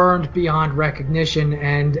is burned beyond recognition,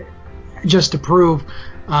 and just to prove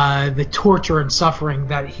the torture and suffering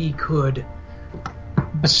that he could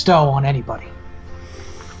bestow on anybody.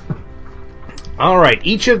 Alright,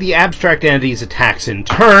 each of the abstract entities attacks in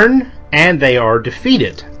turn, and they are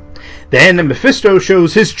defeated. Then Mephisto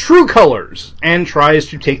shows his true colors and tries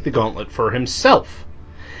to take the gauntlet for himself.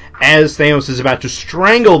 As Thanos is about to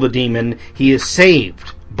strangle the demon, he is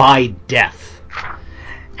saved by death.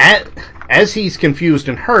 As he's confused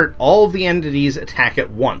and hurt, all of the entities attack at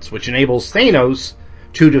once, which enables Thanos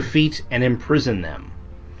to defeat and imprison them.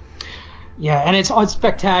 Yeah, and it's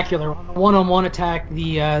spectacular. On the one-on-one attack,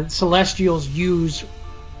 the Celestials use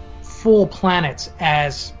full planets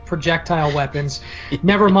as projectile weapons.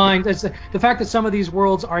 Never mind, the fact that some of these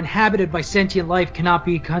worlds are inhabited by sentient life cannot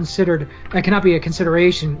be a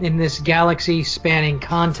consideration in this galaxy-spanning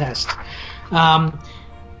contest.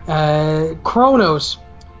 Kronos.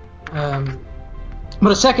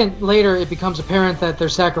 But a second later, it becomes apparent that their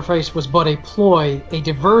sacrifice was but a ploy, a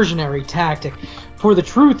diversionary tactic. For the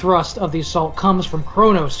true thrust of the assault comes from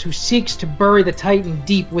Kronos, who seeks to bury the Titan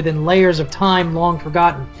deep within layers of time long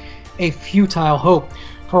forgotten. A futile hope.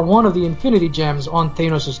 For one of the Infinity Gems on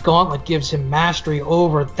Thanos' gauntlet gives him mastery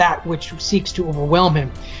over that which seeks to overwhelm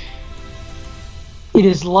him. It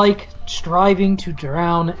is like striving to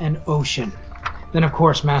drown an ocean. Then, of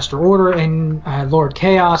course, Master Order and Lord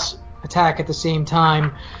Chaos attack at the same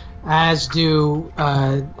time, as do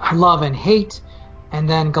Love and Hate, and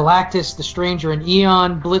then Galactus, the Stranger, and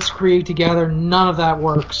Eon blitzkrieg together. None of that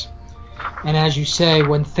works. And as you say,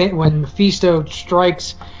 when Mephisto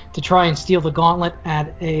strikes to try and steal the gauntlet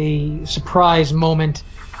at a surprise moment,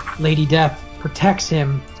 Lady Death protects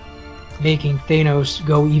him, making Thanos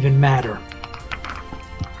go even madder.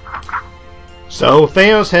 So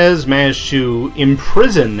Thanos has managed to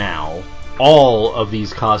imprison now all of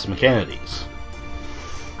these cosmic entities.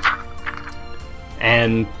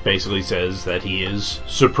 And basically says that he is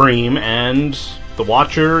supreme and the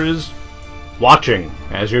Watcher is watching,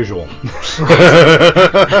 as usual.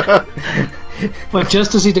 But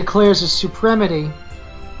just as he declares his supremacy,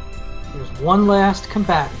 there's one last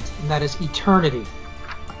combatant, and that is Eternity.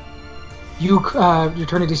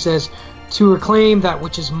 Eternity says, to reclaim that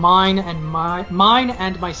which is mine and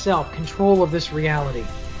myself, control of this reality.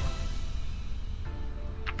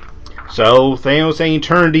 So Thanos and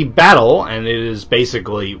Eternity battle, and it is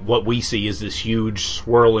basically what we see is this huge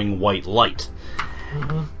swirling white light.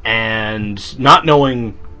 Mm-hmm. And not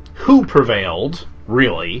knowing who prevailed,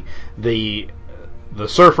 really, the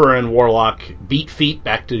Surfer and Warlock beat feet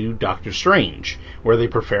back to Doctor Strange, where they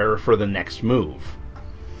prepare for the next move.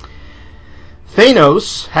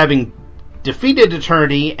 Thanos, having defeated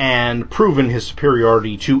Eternity and proven his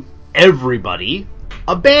superiority to everybody,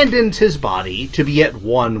 abandoned his body to be at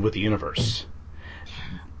one with the universe.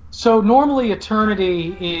 So normally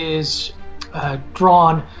Eternity is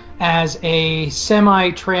drawn as a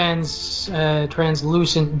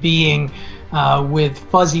semi-translucent being with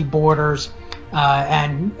fuzzy borders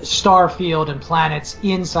and star field and planets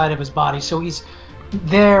inside of his body. So he's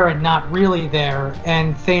there and not really there,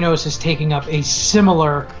 and Thanos is taking up a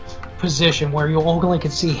similar position where you only can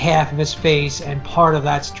see half of his face and part of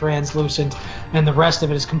that's translucent and the rest of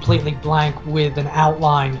it is completely blank with an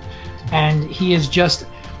outline, and he is just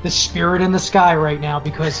the spirit in the sky right now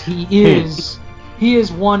because he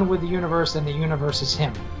is one with the universe and the universe is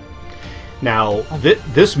him. Now,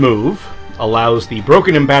 this move allows the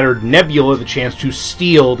broken and battered Nebula the chance to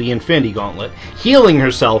steal the Infinity Gauntlet, healing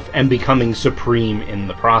herself and becoming supreme in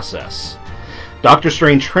the process. Doctor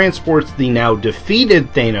Strange transports the now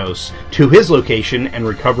defeated Thanos to his location and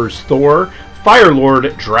recovers Thor,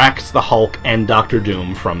 Fire-Lord, Drax the Hulk, and Doctor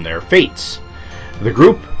Doom from their fates. The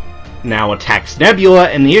group now attacks Nebula,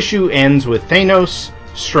 and the issue ends with Thanos,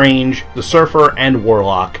 Strange, the Surfer, and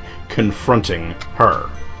Warlock confronting her.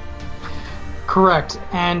 Correct.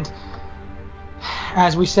 And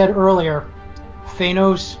as we said earlier,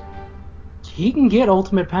 Thanos, he can get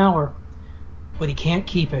ultimate power, but he can't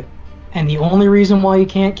keep it. And the only reason why he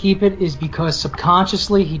can't keep it is because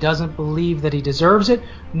subconsciously he doesn't believe that he deserves it,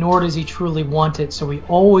 nor does he truly want it. So he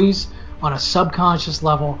always, on a subconscious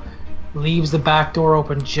level, leaves the back door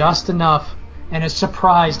open just enough and is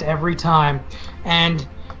surprised every time. And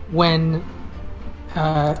when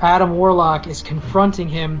Adam Warlock is confronting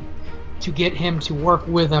him to get him to work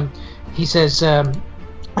with him, he says,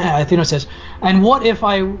 Thanos says, "And what if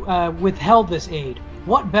I withheld this aid?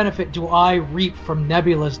 What benefit do I reap from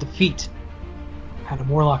Nebula's defeat?" Adam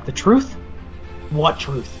Warlock, the truth? What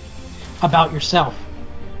truth? About yourself.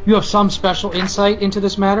 You have some special insight into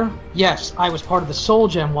this matter? Yes, I was part of the Soul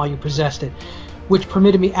Gem while you possessed it, which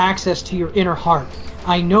permitted me access to your inner heart.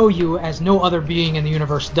 I know you as no other being in the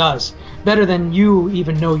universe does, better than you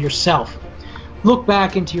even know yourself. Look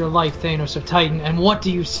back into your life, Thanos of Titan, and what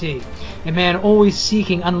do you see? A man always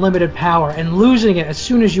seeking unlimited power and losing it as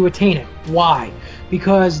soon as you attain it. Why?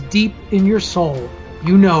 Because deep in your soul,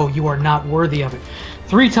 you know you are not worthy of it.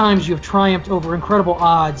 3 times you have triumphed over incredible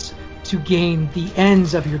odds to gain the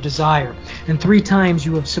ends of your desire, and 3 times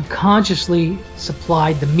you have subconsciously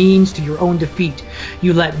supplied the means to your own defeat.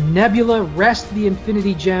 You let Nebula wrest the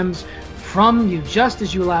Infinity Gems from you just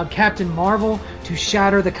as you allowed Captain Marvel to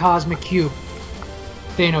shatter the Cosmic Cube.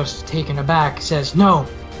 Thanos, taken aback, says, "No,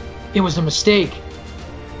 it was a mistake.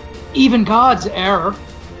 Even God's error.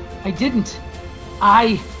 I didn't.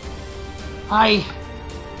 I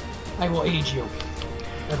will aid you."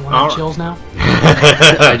 Everyone have chills now?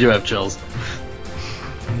 I do have chills.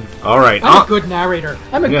 All right. I'm a good narrator.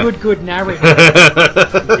 I'm a good narrator.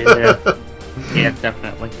 Yeah,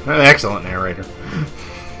 definitely. Excellent narrator.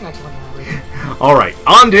 Excellent narrator. All right.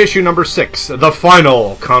 On to issue number 6, the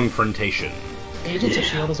final confrontation. Agents of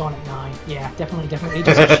S.H.I.E.L.D. is on at 9. Yeah, definitely.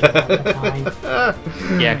 Agents of S.H.I.E.L.D. on at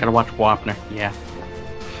 9. Yeah, gotta watch Wapner. Yeah.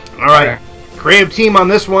 All right. Creative team on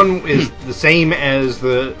this one is the same as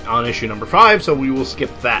on issue number 5, so we will skip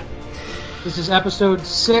that. This is episode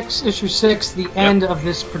 6, issue 6, the end of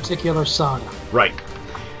this particular saga. Right.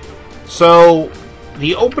 So,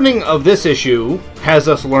 the opening of this issue has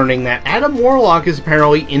us learning that Adam Warlock is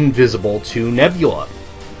apparently invisible to Nebula.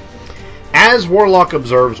 As Warlock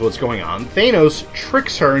observes what's going on, Thanos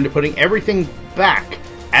tricks her into putting everything back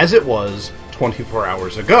as it was 24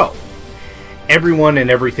 hours ago. Everyone and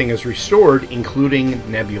everything is restored, including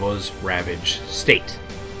Nebula's ravaged state.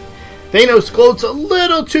 Thanos gloats a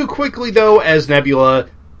little too quickly, though, as Nebula,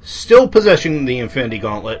 still possessing the Infinity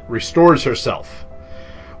Gauntlet, restores herself.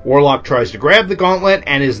 Warlock tries to grab the gauntlet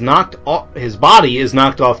and his body is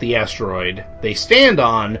knocked off the asteroid they stand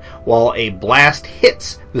on while a blast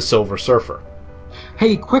hits the Silver Surfer.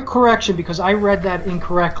 Hey, quick correction, because I read that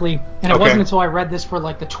incorrectly, and it wasn't until I read this for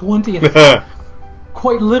like the 20th time,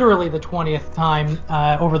 quite literally the 20th time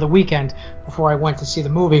over the weekend before I went to see the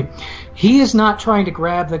movie. He is not trying to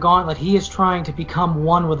grab the gauntlet. He is trying to become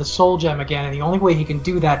one with the Soul Gem again, and the only way he can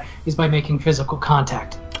do that is by making physical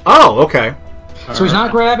contact. Oh, okay. So he's not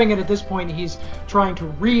grabbing it at this point. He's trying to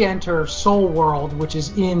re-enter Soul World, which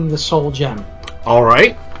is in the Soul Gem. All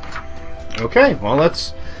right. Okay, well,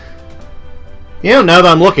 that's... now that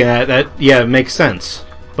I'm looking at it, it makes sense.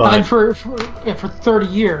 But and for 30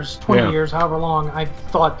 years, 20 years, however long, I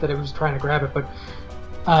thought that it was trying to grab it, but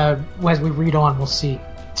as we read on, we'll see.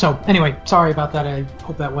 So, anyway, sorry about that. I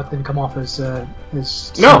hope that didn't come off as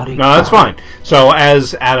snotty. No, that's fine. So,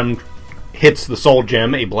 as Adam hits the Soul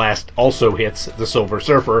Gem, a blast also hits the Silver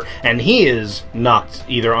Surfer, and he is knocked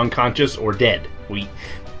either unconscious or dead. It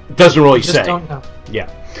doesn't really say. Don't know. Yeah.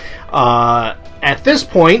 At this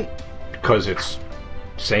point, because it's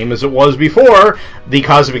same as it was before, the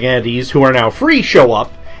cosmic entities who are now free show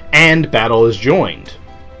up, and battle is joined.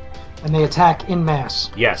 And they attack en masse.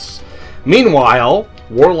 Yes. Meanwhile,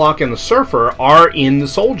 Warlock and the Surfer are in the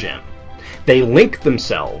Soul Gem. They link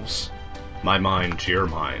themselves. My mind to your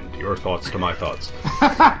mind, your thoughts to my thoughts.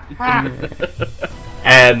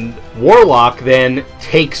 And Warlock then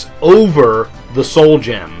takes over the Soul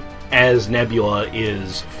Gem as Nebula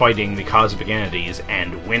is fighting the cosmic entities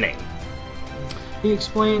and winning. He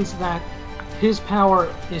explains that his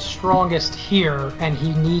power is strongest here, and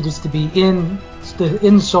he needs to be in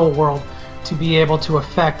Soul World to be able to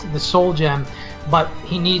affect the Soul Gem, but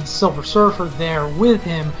he needs Silver Surfer there with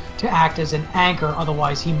him to act as an anchor,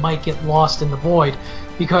 otherwise he might get lost in the void,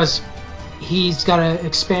 because he's got to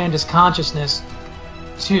expand his consciousness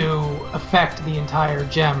to affect the entire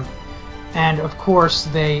gem. And of course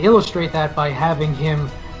they illustrate that by having him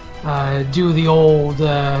do the old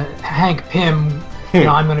Hank Pym,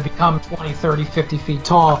 I'm going to become 20, 30, 50 feet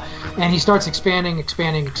tall, and he starts expanding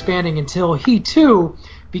until he too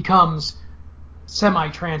becomes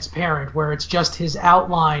semi-transparent, where it's just his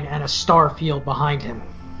outline and a star field behind him.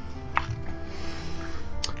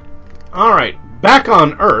 Alright, back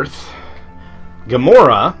on Earth,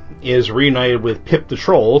 Gamora is reunited with Pip the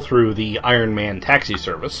Troll through the Iron Man taxi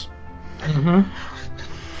service. Mm-hmm.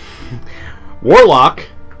 Warlock,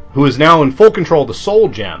 who is now in full control of the Soul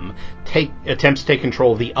Gem, attempts to take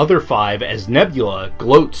control of the other 5 as Nebula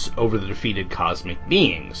gloats over the defeated cosmic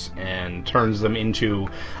beings and turns them into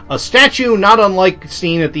a statue not unlike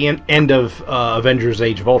seen at the end of Avengers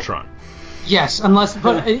Age of Ultron. Yes,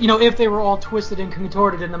 but if they were all twisted and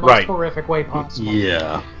contorted in the most horrific way possible.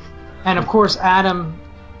 Yeah. And of course Adam,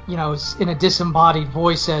 in a disembodied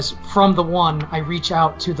voice says, "From the 1, I reach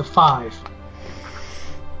out to the 5."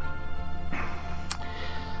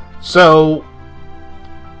 So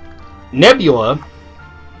Nebula,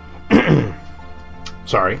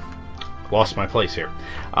 sorry, lost my place here.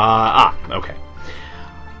 Okay.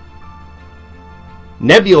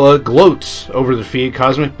 Nebula gloats over the defeated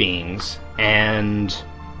cosmic beings, and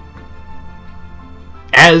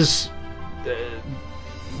as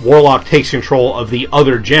Warlock takes control of the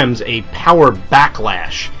other gems, a power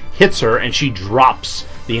backlash hits her, and she drops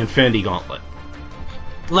the Infinity Gauntlet.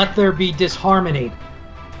 Let there be disharmony.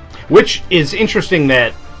 Which is interesting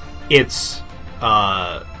that it's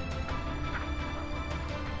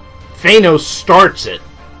Thanos starts it,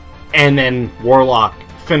 and then Warlock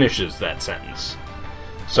finishes that sentence.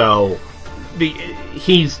 So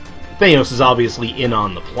Thanos is obviously in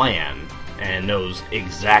on the plan and knows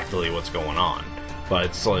exactly what's going on. But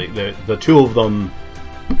it's like the two of them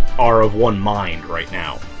are of one mind right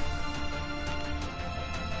now.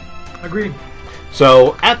 Agreed.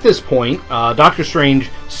 So at this point, Doctor Strange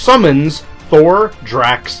summons Thor,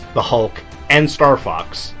 Drax, the Hulk, and Star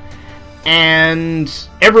Fox, and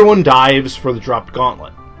everyone dives for the dropped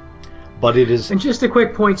gauntlet. But it is... And just a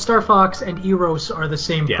quick point, Star Fox and Eros are the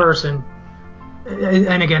same person.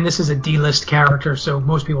 And again, this is a D-list character, so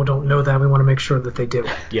most people don't know that. We want to make sure that they do.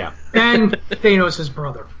 Yeah. And Thanos'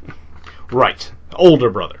 brother. Right. Older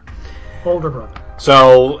brother. Older brother.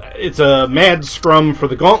 So it's a mad scrum for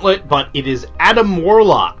the gauntlet, but it is Adam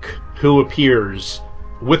Warlock who appears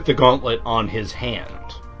with the gauntlet on his hand.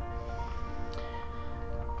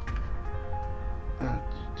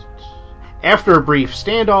 After a brief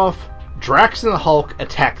standoff, Drax and the Hulk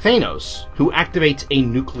attack Thanos, who activates a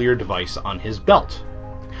nuclear device on his belt.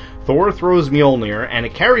 Thor throws Mjolnir, and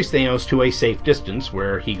it carries Thanos to a safe distance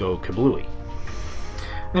where he go kablooey.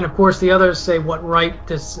 And of course, the others say, "What right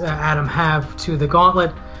does Adam have to the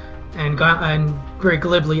gauntlet?" And very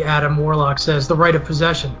glibly, Adam Warlock says, "The right of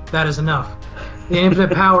possession. That is enough. The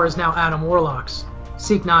infinite power is now Adam Warlock's.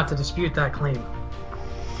 Seek not to dispute that claim.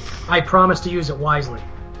 I promise to use it wisely."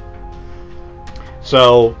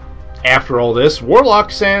 So, after all this,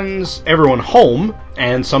 Warlock sends everyone home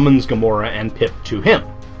and summons Gamora and Pip to him.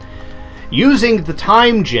 Using the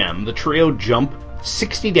time gem, the trio jump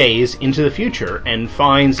 60 days into the future and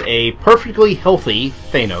finds a perfectly healthy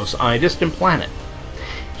Thanos on a distant planet.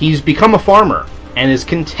 He's become a farmer and is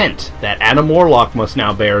content that Adam Warlock must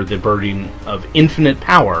now bear the burden of infinite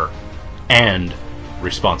power and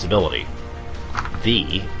responsibility.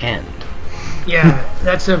 The end. Yeah,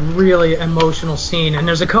 that's a really emotional scene, and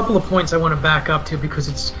there's a couple of points I want to back up to because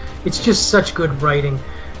it's just such good writing.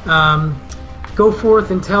 Go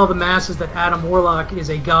forth and tell the masses that Adam Warlock is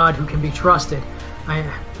a god who can be trusted. And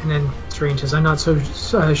then Strange says, "I'm not so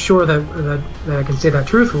sure that I can say that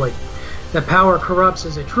truthfully. That power corrupts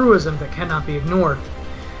is a truism that cannot be ignored."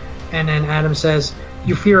 And then Adam says,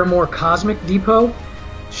 "You fear a more cosmic depot?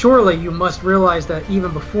 Surely you must realize that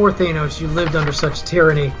even before Thanos you lived under such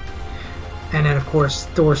tyranny." And then, of course,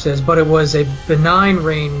 Thor says, "But it was a benign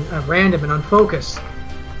reign, random and unfocused."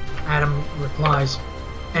 Adam replies,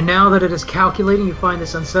 And now that it is calculating, you find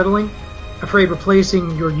this unsettling. Afraid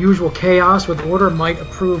replacing your usual chaos with order might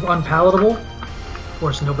prove unpalatable. Of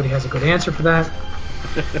course, nobody has a good answer for that.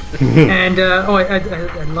 And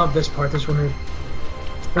I love this part. This one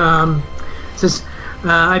says,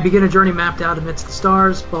 I begin a journey mapped out amidst the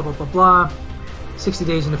stars. Blah blah blah blah. 60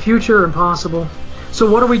 days in the future, impossible. So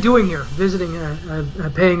what are we doing here? Visiting,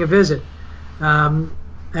 paying a visit. To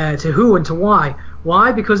who and to why?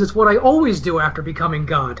 Why? Because it's what I always do after becoming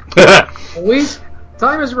God. Always.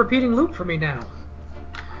 Time is a repeating loop for me now.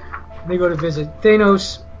 They go to visit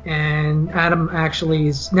Thanos, and Adam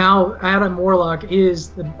Warlock is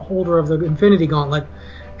the holder of the Infinity Gauntlet,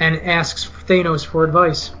 and asks Thanos for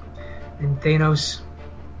advice. And Thanos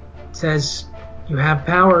says, you have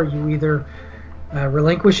power, you either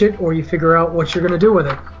relinquish it or you figure out what you're going to do with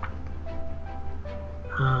it.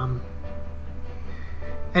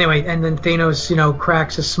 Anyway, and then Thanos,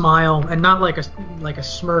 cracks a smile, and not like a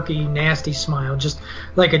smirky, nasty smile, just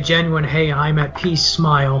like a genuine, hey, I'm at peace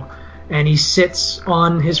smile. And he sits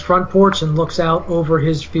on his front porch and looks out over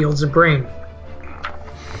his fields of grain.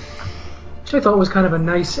 Which I thought was kind of a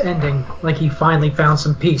nice ending, like he finally found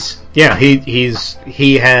some peace. Yeah,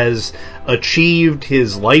 he has achieved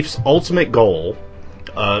his life's ultimate goal,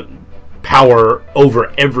 power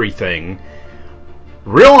over everything.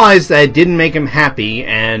 Realized that it didn't make him happy,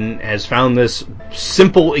 and has found this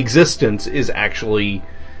simple existence is actually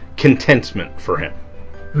contentment for him.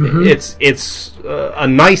 Mm-hmm. It's a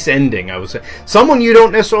nice ending, I would say. Someone you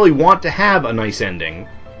don't necessarily want to have a nice ending.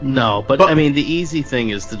 No, but I mean, the easy thing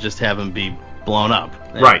is to just have him be blown up.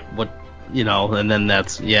 Right. And then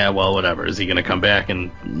that's, whatever. Is he going to come back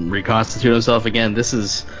and reconstitute himself again? This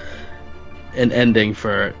is an ending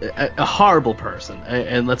for a horrible person.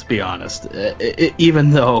 And let's be honest,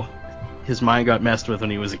 even though his mind got messed with when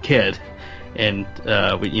he was a kid, and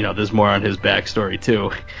there's more on his backstory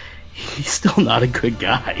too, he's still not a good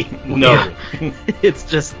guy. No. It's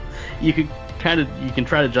just, you can try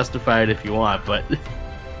to justify it if you want, but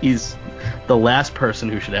he's the last person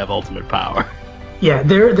who should have ultimate power. Yeah,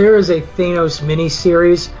 there is a Thanos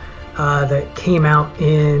miniseries that came out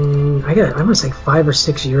I'm gonna say 5 or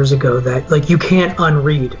 6 years ago that you can't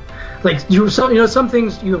unread. Some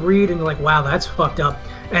things you read and you're like, wow, that's fucked up,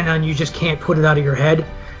 and then you just can't put it out of your head.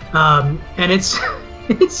 And it's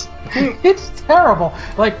terrible.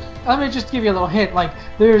 Let me just give you a little hint.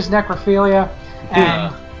 There's necrophilia,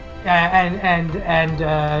 and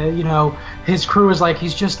his crew is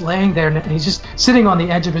he's just laying there and he's just sitting on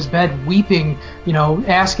the edge of his bed weeping,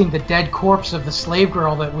 asking the dead corpse of the slave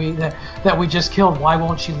girl that we just killed, why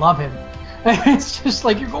won't she love him? And it's just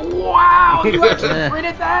you go, wow, you actually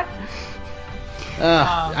printed that.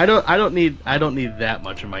 I don't need that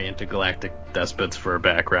much of my intergalactic despots for a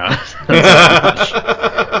background.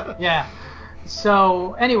 Yeah.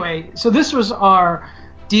 So anyway, this was our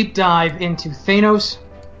deep dive into Thanos,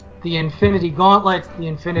 the Infinity Gauntlet, the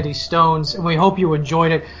Infinity Stones, and we hope you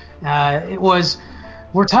enjoyed it.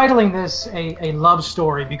 We're titling this a love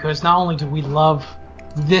story because not only do we love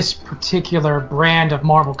this particular brand of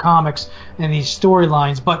Marvel Comics and these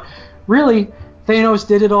storylines, but really Thanos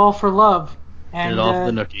did it all for love. And did it all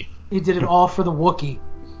for the Nookie. He did it all for the Wookiee.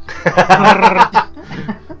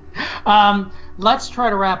 Let's try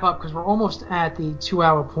to wrap up because we're almost at the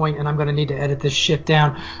 2-hour point, and I'm going to need to edit this shit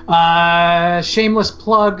down. Shameless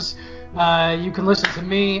plugs. You can listen to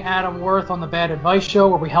me, Adam Worth, on the Bad Advice Show,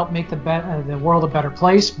 where we help make the world a better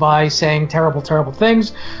place by saying terrible, terrible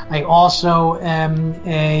things. I also am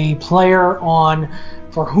a player on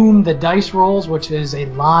For Whom the Dice Rolls, which is a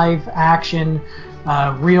live-action,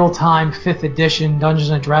 real-time 5th edition Dungeons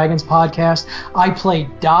 & Dragons podcast. I play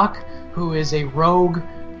Doc, who is a rogue,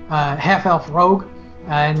 half-elf rogue,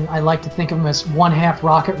 and I like to think of him as one half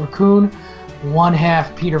Rocket Raccoon, one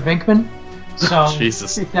half Peter Venkman. So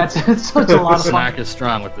Jesus, that's a lot of fun. Snack is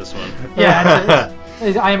strong with this one. Yeah,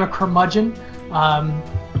 I am a curmudgeon.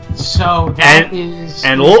 So that is.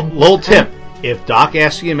 And little tip: if Doc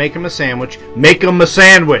asks you to make him a sandwich, make him a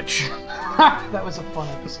sandwich. That was a fun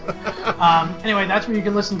episode. Anyway, that's where you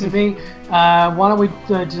can listen to me. Why don't we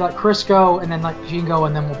let Chris go and then let Gene go,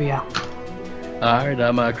 and then we'll be out. All right,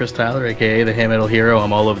 I'm Chris Tyler, a.k.a. the Hand Metal Hero.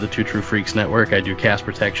 I'm all over the Two True Freaks Network. I do Cast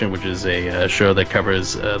Protection, which is a show that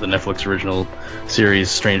covers the Netflix original series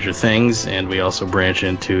Stranger Things, and we also branch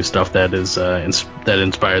into stuff that is that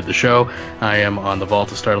inspired the show. I am on the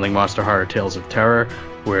Vault of Startling Monster Horror Tales of Terror,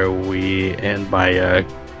 where we and my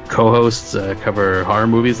co-hosts cover horror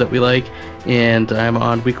movies that we like, and I'm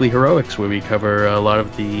on Weekly Heroics, where we cover a lot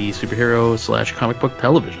of the superhero / comic book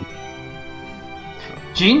television.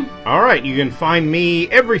 Gene? All right, you can find me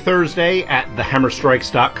every Thursday at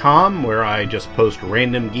thehammerstrikes.com, where I just post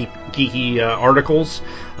random geeky articles,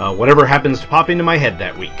 whatever happens to pop into my head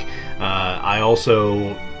that week. I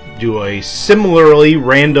also do a similarly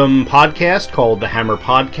random podcast called The Hammer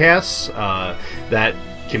Podcasts that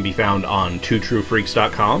can be found on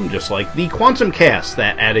twotruefreaks.com, just like the Quantum Cast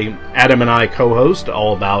that Adam and I co-host,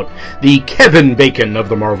 all about the Kevin Bacon of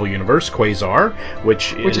the Marvel Universe, Quasar,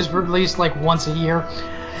 which is released like once a year.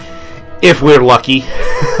 If we're lucky.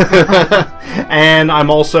 And I'm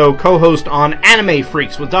also co-host on Anime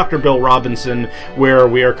Freaks with Dr. Bill Robinson, where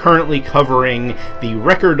we are currently covering the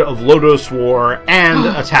Record of Lodoss War and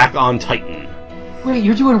Attack on Titan. Wait,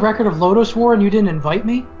 you're doing Record of Lodoss War and you didn't invite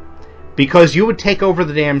me? Because you would take over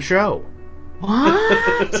the damn show.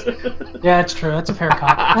 What? Yeah, that's true. That's a fair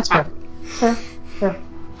cop. That's fair. Fair.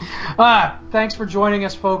 Thanks for joining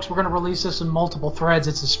us, folks. We're going to release this in multiple threads.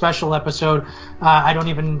 It's a special episode. I don't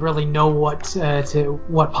even really know what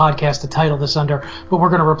podcast to title this under, but we're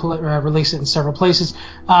going to release it in several places.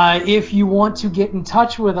 If you want to get in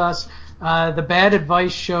touch with us, the Bad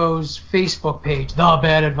Advice Show's Facebook page, The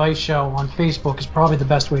Bad Advice Show on Facebook, is probably the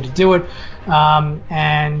best way to do it.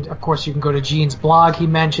 And, of course, you can go to Gene's blog he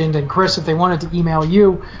mentioned. And, Chris, if they wanted to email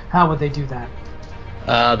you, how would they do that?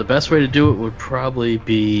 The best way to do it would probably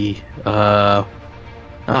be...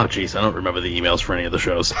 Oh, jeez, I don't remember the emails for any of the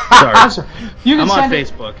shows. Sorry. I'm on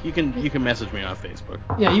Facebook. You can message me on Facebook.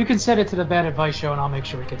 Yeah, you can send it to the Bad Advice Show, and I'll make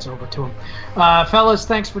sure it gets over to him. Fellas,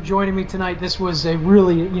 thanks for joining me tonight. This was a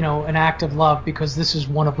really, an act of love, because this is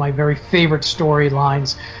one of my very favorite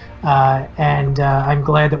storylines, and I'm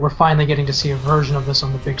glad that we're finally getting to see a version of this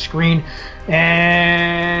on the big screen.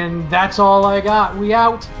 And that's all I got. We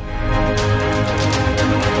out.